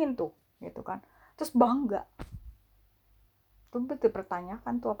bandingin tuh gitu kan, terus bangga. Tuh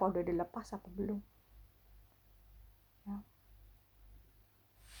dipertanyakan tuh apa udah dilepas apa belum ya.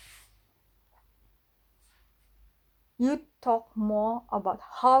 You talk more about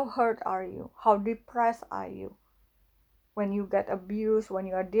how hurt are you, how depressed are you when you get abused, when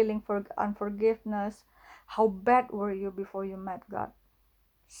you are dealing for unforgiveness, how bad were you before you met God.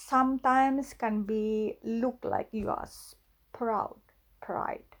 Sometimes can be look like you are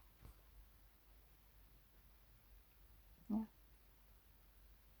pride ya.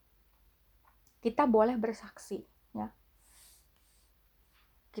 Kita boleh bersaksi ya,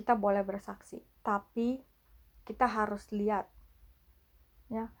 kita boleh bersaksi, tapi kita harus lihat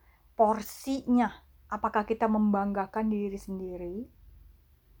ya porsinya. Apakah kita membanggakan diri sendiri,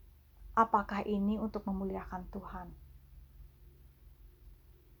 apakah ini untuk memuliakan Tuhan.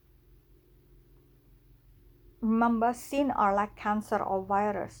 Remember, sin are like cancer or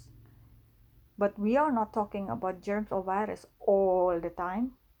virus, but we are not talking about germs or virus all the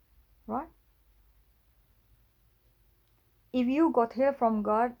time, right? If you got healed from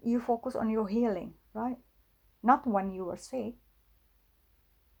God, you focus on your healing, right? Not when you were sick.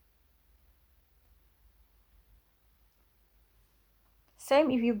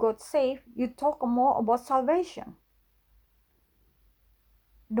 Same if you got saved, you talk more about salvation.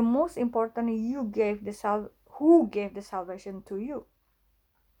 The most important, who gave the salvation to you.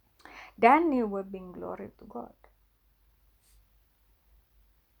 Then you will bring glory to God.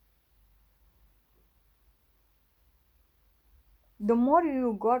 The more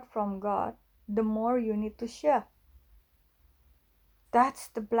you got from God, the more you need to share. That's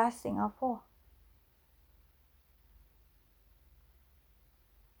the blessing of all.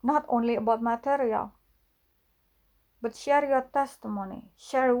 Not only about material, but share your testimony,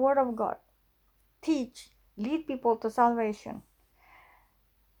 share the word of God, teach, lead people to salvation.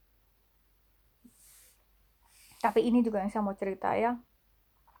 Tapi ini juga yang saya mau cerita ya.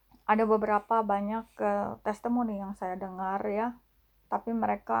 Ada beberapa banyak testimoni yang saya dengar ya, tapi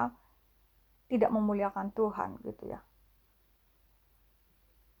mereka tidak memuliakan Tuhan gitu ya.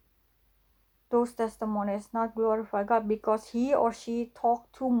 Those testimonies not glorify God because he or she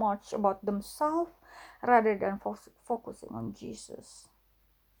talk too much about themselves rather than focusing on Jesus.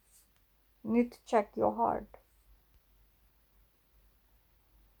 You need to check your heart.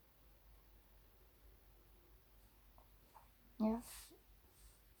 Ya.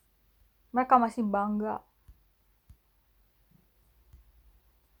 Mereka masih bangga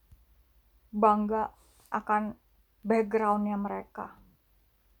akan backgroundnya mereka.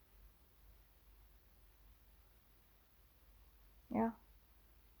 Ya.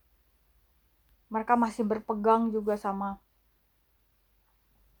 Mereka masih berpegang juga sama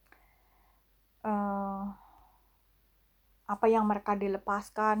apa yang mereka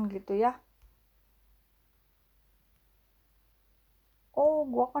dilepaskan gitu ya. Oh,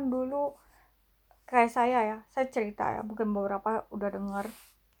 gua kan dulu kayak saya cerita ya, mungkin beberapa udah dengar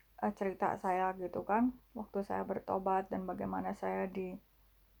cerita saya gitu kan, waktu saya bertobat dan bagaimana saya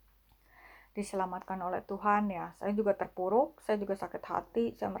diselamatkan oleh Tuhan ya. Saya juga terpuruk, saya juga sakit hati,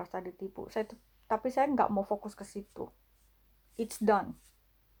 saya merasa ditipu. Tapi saya nggak mau fokus ke situ. It's done.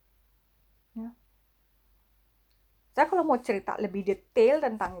 Ya. Saya kalau mau cerita lebih detail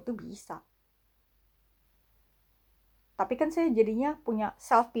tentang itu bisa. Tapi kan saya jadinya punya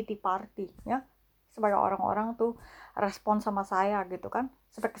self pity party ya, supaya orang-orang tuh respon sama saya gitu kan,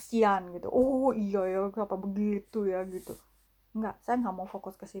 sampai kesian gitu. Oh iya ya, kenapa begitu ya gitu. Enggak, saya nggak mau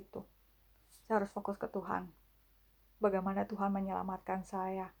fokus ke situ. Saya harus fokus ke Tuhan. Bagaimana Tuhan menyelamatkan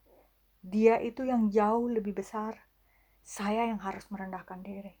saya. Dia itu yang jauh lebih besar. Saya yang harus merendahkan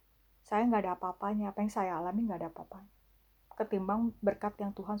diri. Saya nggak ada apa-apanya. Apa yang saya alami nggak ada apa-apanya. Ketimbang berkat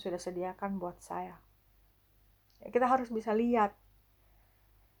yang Tuhan sudah sediakan buat saya. Kita harus bisa lihat.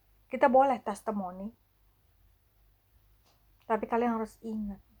 Kita boleh testimoni. Tapi kalian harus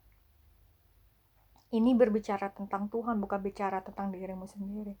ingat. Ini berbicara tentang Tuhan, bukan bicara tentang dirimu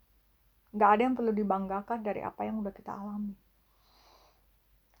sendiri. Nggak ada yang perlu dibanggakan dari apa yang udah kita alami.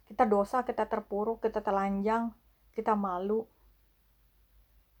 Kita dosa, kita terpuruk, kita telanjang, kita malu.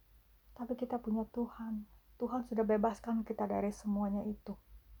 Tapi kita punya Tuhan. Tuhan sudah bebaskan kita dari semuanya itu.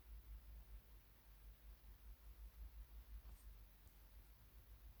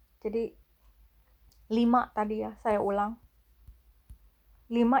 Jadi 5 tadi ya, saya ulang.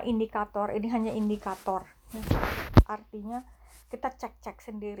 5 indikator, ini hanya indikator. Artinya kita cek-cek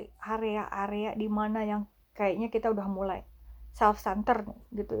sendiri area-area di mana yang kayaknya kita udah mulai self-centered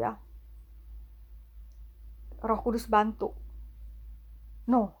gitu ya. Roh Kudus bantu.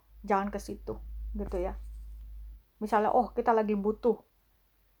 No, jangan ke situ gitu ya. Misalnya kita lagi butuh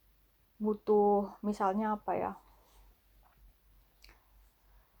misalnya apa ya?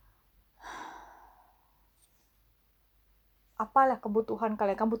 Apalah kebutuhan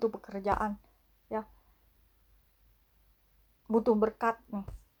kalian, kan butuh pekerjaan ya. Butuh berkat nih.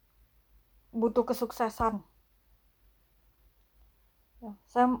 Butuh kesuksesan. Ya,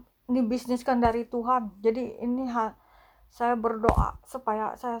 ini bisnis kan dari Tuhan. Jadi ini saya berdoa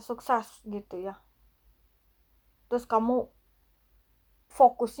supaya saya sukses gitu ya. Terus kamu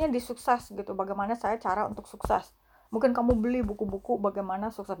fokusnya di sukses gitu. Bagaimana saya cara untuk sukses. Mungkin kamu beli buku-buku bagaimana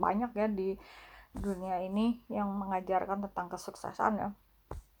sukses, banyak ya di dunia ini yang mengajarkan tentang kesuksesan ya.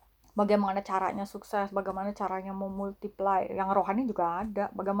 Bagaimana caranya sukses, bagaimana caranya memultiply. Yang rohani juga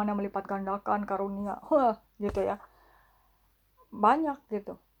ada. Bagaimana melipat gandakan karunia. Gitu ya. Banyak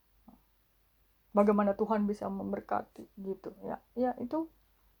gitu. Bagaimana Tuhan bisa memberkati gitu ya. Ya itu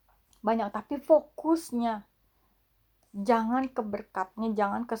banyak, tapi fokusnya jangan ke berkatnya,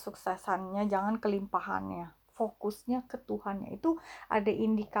 jangan kesuksesannya, jangan kelimpahannya. Fokusnya ke Tuhannya. Itu ada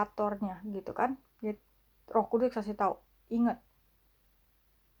indikatornya gitu kan. Roh Kudus kasih tahu, ingat.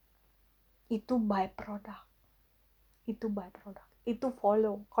 Itu byproduct. Itu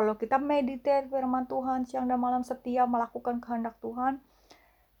follow. Kalau kita meditate firman Tuhan siang dan malam, setia melakukan kehendak Tuhan,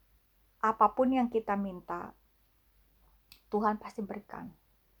 apapun yang kita minta, Tuhan pasti berikan.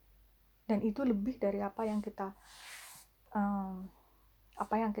 Dan itu lebih dari apa yang kita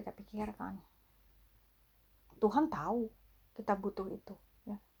pikirkan. Tuhan tahu kita butuh itu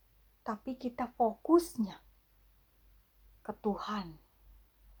ya. Tapi kita fokusnya ke Tuhan.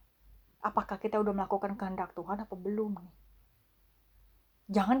 Apakah kita udah melakukan kehendak Tuhan apa belum nih?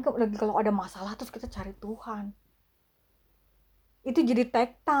 Jangan lagi kalau ada masalah terus kita cari Tuhan. Itu jadi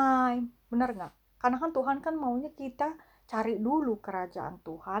take time, benar nggak? Karena kan Tuhan kan maunya kita cari dulu kerajaan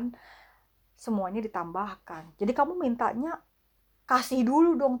Tuhan, semuanya ditambahkan. Jadi kamu mintanya kasih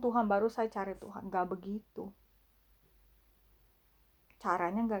dulu dong Tuhan, baru saya cari Tuhan. Nggak begitu.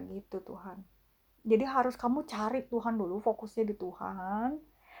 Caranya nggak gitu Tuhan. Jadi harus kamu cari Tuhan dulu, fokusnya di Tuhan,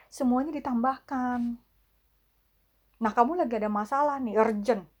 semuanya ditambahkan. Nah kamu lagi ada masalah nih,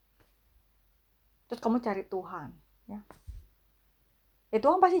 urgent, terus kamu cari Tuhan ya.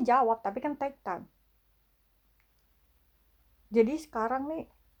 Tuhan pasti jawab, tapi kan take time. Jadi sekarang nih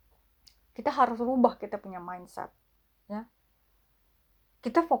kita harus rubah kita punya mindset ya.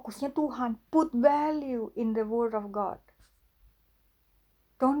 Kita fokusnya Tuhan, put value in the word of God.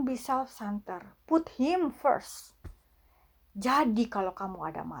 Don't be self-centered, put Him first. Jadi kalau kamu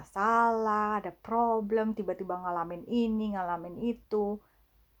ada masalah, ada problem, tiba-tiba ngalamin ini, ngalamin itu,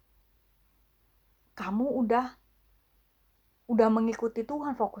 kamu udah mengikuti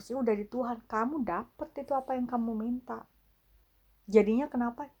Tuhan, fokusnya udah di Tuhan, kamu dapet itu apa yang kamu minta. Jadinya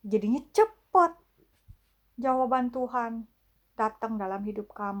kenapa? Jadinya cepat jawaban Tuhan datang dalam hidup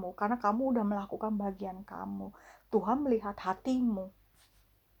kamu, karena kamu udah melakukan bagian kamu. Tuhan melihat hatimu.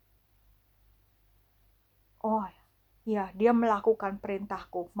 Oh ya, dia melakukan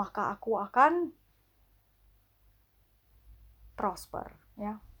perintahku, maka aku akan prosper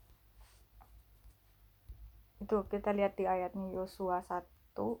ya. Itu kita lihat di ayatnya Yosua 1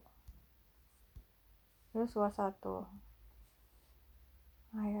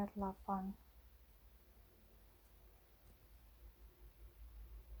 ayat 8.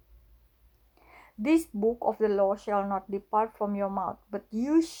 This book of the law shall not depart from your mouth, but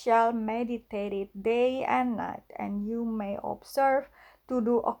you shall meditate it day and night, and you may observe to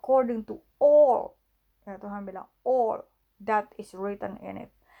do according to all. Ya, Tuhan bilang all that is written in it.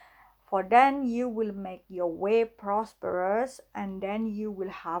 For then you will make your way prosperous, and then you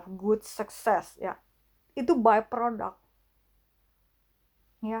will have good success. Ya, itu byproduct.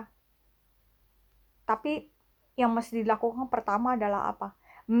 Ya, tapi yang mesti dilakukan pertama adalah apa?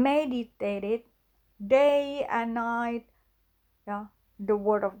 Meditate it day and night, ya, the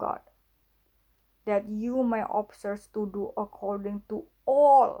word of God, that you may observe to do according to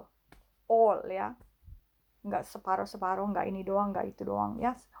all, ya, nggak separuh-separuh, nggak ini doang, nggak itu doang,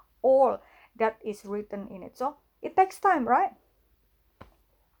 yes, all that is written in it. So it takes time, right?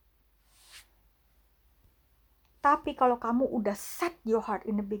 Tapi kalau kamu udah set your heart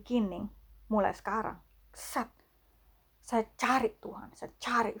in the beginning, mulai sekarang, set, saya cari Tuhan, saya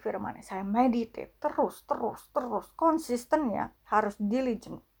cari firman-Nya, saya meditate terus, konsisten ya, harus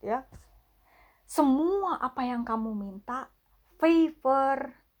diligent ya. Semua apa yang kamu minta,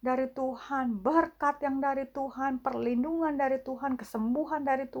 favor dari Tuhan, berkat yang dari Tuhan, perlindungan dari Tuhan, kesembuhan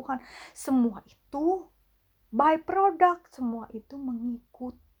dari Tuhan, semua itu byproduct, semua itu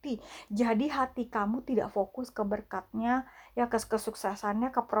mengikuti. Jadi hati kamu tidak fokus ke berkatnya, ya, ke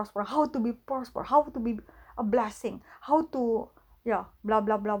kesuksesannya, ke prosper, how to be prosper, how to be a blessing, how to, ya, bla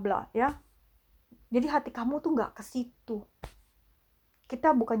bla bla bla, ya. Jadi hati kamu tuh nggak ke situ.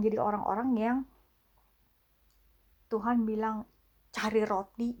 Kita bukan jadi orang-orang yang Tuhan bilang cari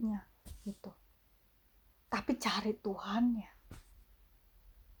rotinya gitu, tapi cari Tuhannya,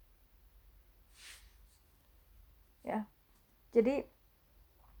 ya. Jadi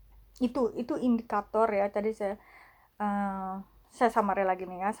itu indikator ya. Tadi saya summary lagi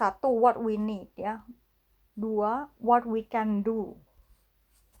nih ya. 1, what we need ya. 2, what we can do.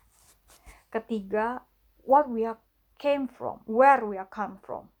 3, what we came from, where we are come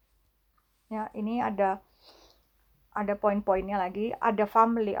from. Ya, ini ada poin-poinnya lagi. Ada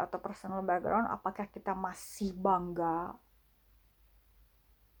family atau personal background. Apakah kita masih bangga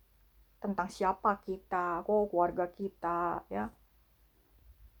tentang siapa kita, keluarga kita, ya.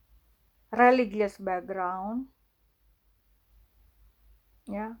 Religious background,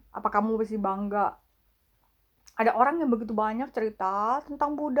 ya. Apa kamu masih bangga? Ada orang yang begitu banyak cerita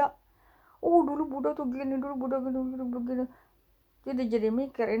tentang Buddha. Oh, dulu Buddha tuh gini, dulu Buddha gini. Jadi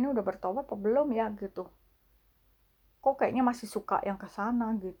mikir, ini udah bertobat apa belum ya gitu. Kok kayaknya masih suka yang ke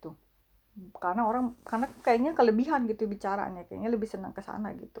sana gitu. Karena kayaknya kelebihan gitu bicaranya, kayaknya lebih senang ke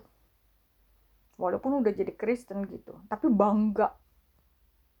sana gitu. Walaupun udah jadi Kristen gitu, tapi bangga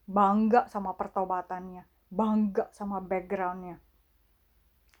sama pertobatannya, bangga sama backgroundnya.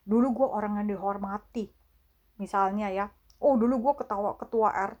 Dulu gue orang yang dihormati, misalnya ya. Oh, dulu gue ketua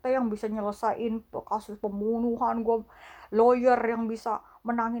RT yang bisa nyelesain kasus pembunuhan, gue lawyer yang bisa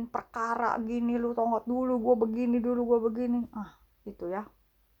menangin perkara gini, lu tau gak, dulu gue begini. Itu ya,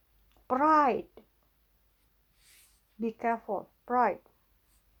 pride. Be careful, pride.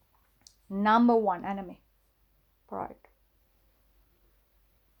 Number 1 enemy, pride.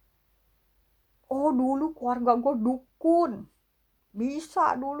 Oh, dulu keluarga gue dukun,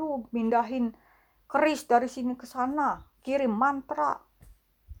 bisa dulu mindahin keris dari sini ke sana, kirim mantra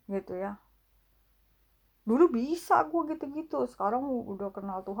gitu ya. Dulu bisa gue gitu-gitu. Sekarang udah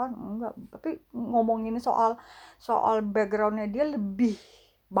kenal Tuhan enggak. Tapi ngomongin soal backgroundnya, dia lebih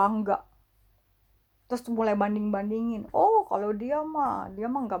bangga. Terus mulai banding-bandingin. Oh, kalau dia mah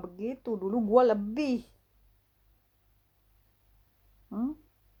nggak begitu. Dulu gue lebih.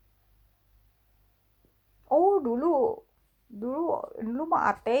 Oh, dulu mah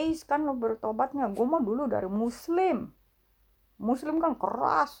ateis kan lo bertobatnya. Gue mah dulu dari Muslim kan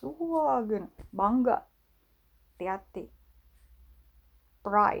keras, wah gini, bangga. Hati-hati,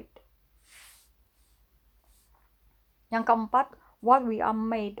 pride. Yang keempat, what we are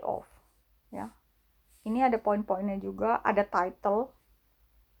made of, ya. Ini ada poin-poinnya juga, ada title.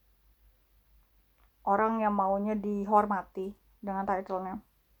 Orang yang maunya dihormati dengan titlenya.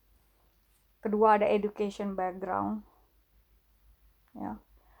 Kedua, ada education background, ya.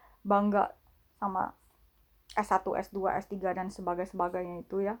 Bangga sama S1, S2, S3 dan sebagainya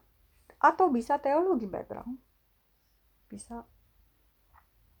itu ya. Atau bisa teologi background. Bisa.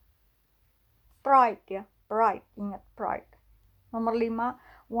 Pride ya, pride, ingat pride. Nomor 5,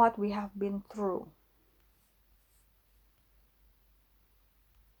 what we have been through.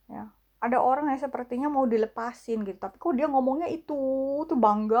 Ya. Ada orang yang sepertinya mau dilepasin gitu, tapi kok dia ngomongnya itu tuh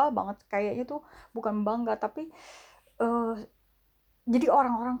bangga banget, kayaknya tuh bukan bangga tapi jadi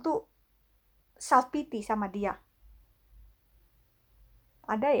orang-orang tuh self pity sama dia.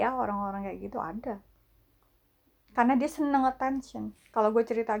 Ada ya orang-orang kayak gitu, ada. Karena dia seneng attention. Kalau gue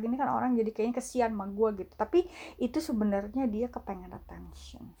cerita gini kan orang jadi kayaknya kesian sama gue gitu, tapi itu sebenarnya dia kepengen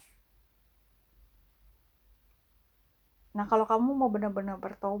attention. Nah kalau kamu mau benar-benar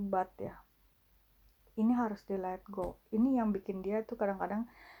bertobat ya, ini harus di let go. Ini yang bikin dia tuh kadang-kadang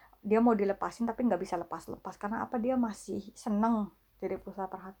dia mau dilepasin tapi nggak bisa lepas-lepas. Karena apa? Dia masih seneng jadi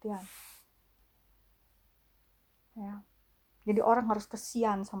pusat perhatian. Ya. Jadi orang harus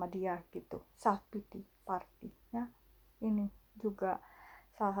kesian sama dia gitu. Self pity party. Ya. Ini juga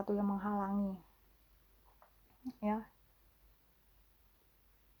salah satu yang menghalangi. Ya.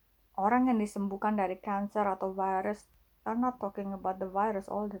 Orang yang disembuhkan dari cancer atau virus, I'm not talking about the virus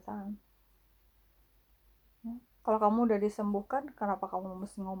all the time. Ya. Kalau kamu udah disembuhkan, kenapa kamu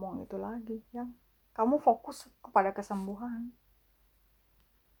mesti ngomong itu lagi? Ya. Kamu fokus kepada kesembuhan.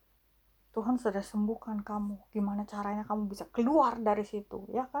 Tuhan sudah sembuhkan kamu. Gimana caranya kamu bisa keluar dari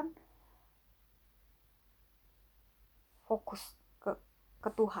situ, ya kan? Fokus ke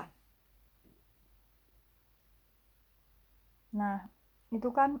Tuhan. Nah,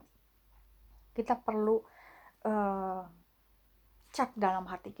 itu kan kita perlu cek dalam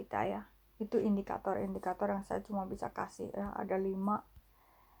hati kita ya. Itu indikator-indikator yang saya cuma bisa kasih ya. Ada 5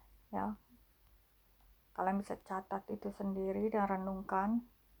 ya. Kalian bisa catat itu sendiri dan renungkan.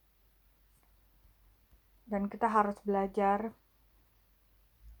 Dan kita harus belajar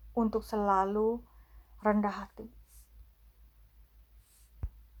untuk selalu rendah hati.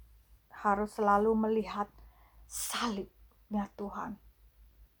 Harus selalu melihat salibnya Tuhan.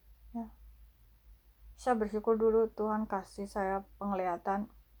 Ya. Saya bersyukur dulu Tuhan kasih saya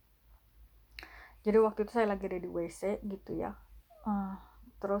penglihatan. Jadi waktu itu saya lagi ada di WC gitu ya.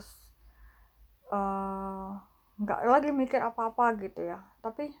 Terus nggak lagi mikir apa-apa gitu ya.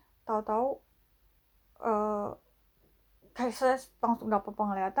 Tapi tahu-tahu kayak saya langsung dapat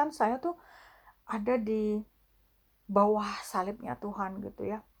penglihatan saya tuh ada di bawah salibnya Tuhan gitu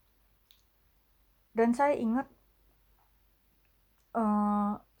ya. Dan saya ingat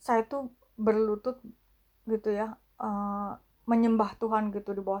saya tuh berlutut gitu ya, menyembah Tuhan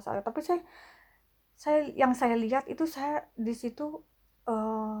gitu di bawah salib. Tapi yang saya lihat itu saya di situ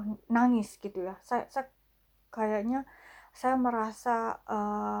nangis gitu ya. Saya kayaknya saya merasa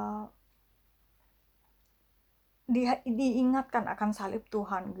diingatkan akan salib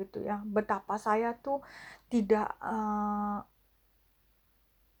Tuhan gitu ya. Betapa saya tuh tidak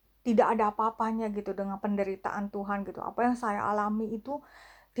ada apa-apanya gitu dengan penderitaan Tuhan gitu. Apa yang saya alami itu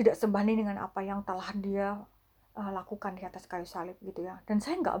tidak sebanding dengan apa yang telah dia lakukan di atas kayu salib gitu ya. Dan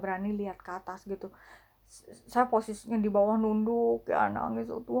saya nggak berani lihat ke atas gitu. Saya posisinya di bawah nunduk ya,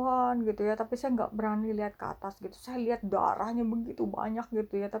 nangis, oh Tuhan gitu ya, tapi saya nggak berani lihat ke atas gitu. Saya lihat darahnya begitu banyak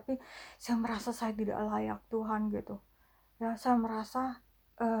gitu ya, tapi saya merasa saya tidak layak Tuhan gitu ya. Saya merasa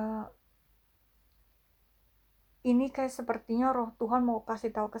ini kayak sepertinya roh Tuhan mau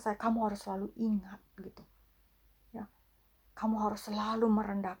kasih tahu ke saya, kamu harus selalu ingat gitu ya, kamu harus selalu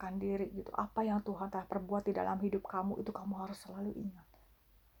merendahkan diri gitu. Apa yang Tuhan telah perbuat di dalam hidup kamu itu kamu harus selalu ingat.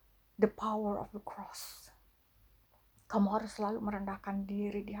 The power of the cross. Kamu harus selalu merendahkan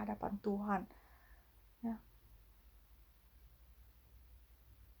diri di hadapan Tuhan. Ya.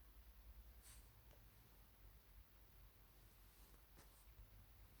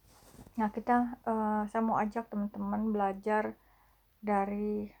 Nah saya mau ajak teman-teman belajar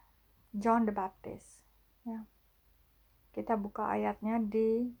dari John the Baptist. Ya. Kita buka ayatnya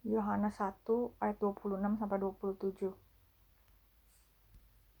di Yohanes 1 ayat 26 sampai 27.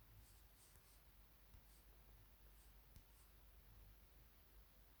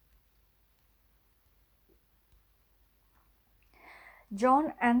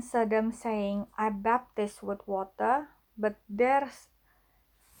 John answered them saying, I baptize with water, but there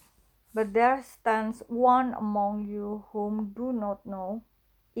stands one among you whom do not know.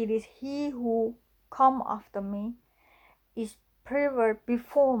 It is he who come after me, is preferred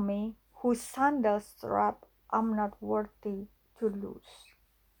before me, whose sandal strap I'm not worthy to loose.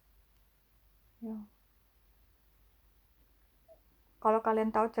 Ya. Kalau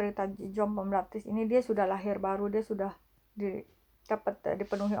kalian tahu cerita John Pembaptis ini, dia sudah lahir baru, dia sudah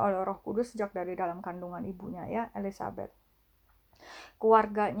dipenuhi oleh Roh Kudus sejak dari dalam kandungan ibunya ya, Elizabeth.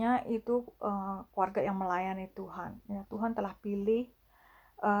 Keluarganya itu keluarga yang melayani Tuhan. Ya, Tuhan telah pilih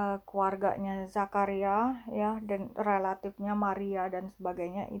keluarganya Zakaria ya dan relatifnya Maria dan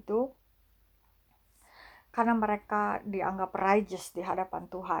sebagainya itu karena mereka dianggap righteous di hadapan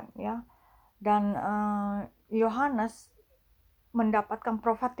Tuhan ya. Dan Yohanes mendapatkan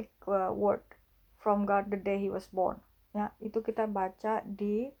prophetic word from God the day he was born. Ya, itu kita baca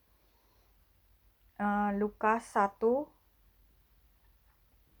di Lukas 1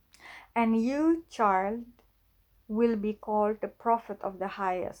 And you, child, will be called the prophet of the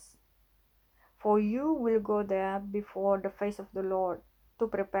highest. For you will go there before the face of the Lord to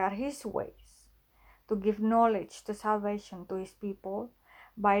prepare his ways, to give knowledge to salvation to his people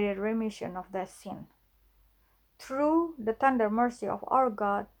by the remission of their sin, through the tender mercy of our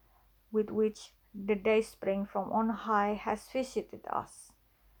God, with which the day spring from on high has visited us,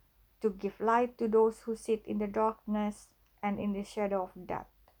 to give light to those who sit in the darkness and in the shadow of death,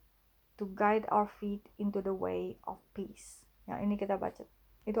 to guide our feet into the way of peace. Yang ini kita baca.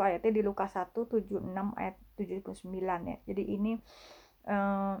 Itu ayatnya di Lukas 1:76 ayat 79 ya. Jadi ini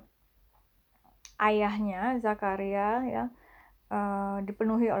ayahnya Zakaria ya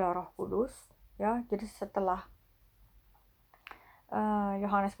dipenuhi oleh Roh Kudus ya. Jadi setelah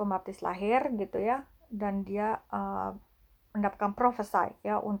Yohanes Pembaptis lahir gitu ya, dan dia mendapatkan prophesy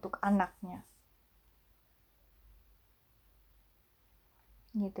ya untuk anaknya.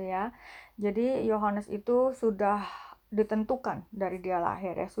 Gitu ya. Jadi Yohanes itu sudah ditentukan dari dia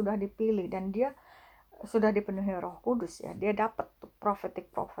lahir ya, sudah dipilih dan dia sudah dipenuhi Roh Kudus ya. Dia dapat prophetic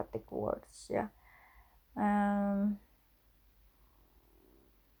words ya.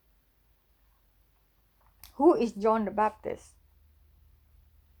 Who is John the Baptist?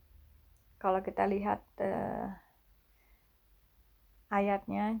 Kalau kita lihat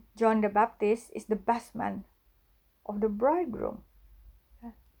ayatnya, John the Baptist is the best man of the bridegroom.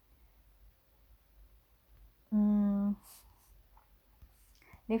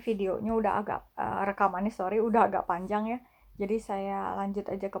 Ini videonya udah agak rekamannya udah agak panjang ya. Jadi saya lanjut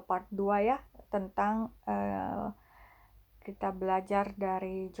aja ke part 2 ya, tentang kita belajar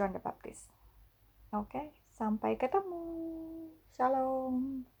dari John the Baptist. Oke, sampai ketemu.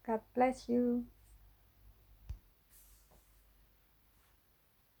 Shalom. God bless you.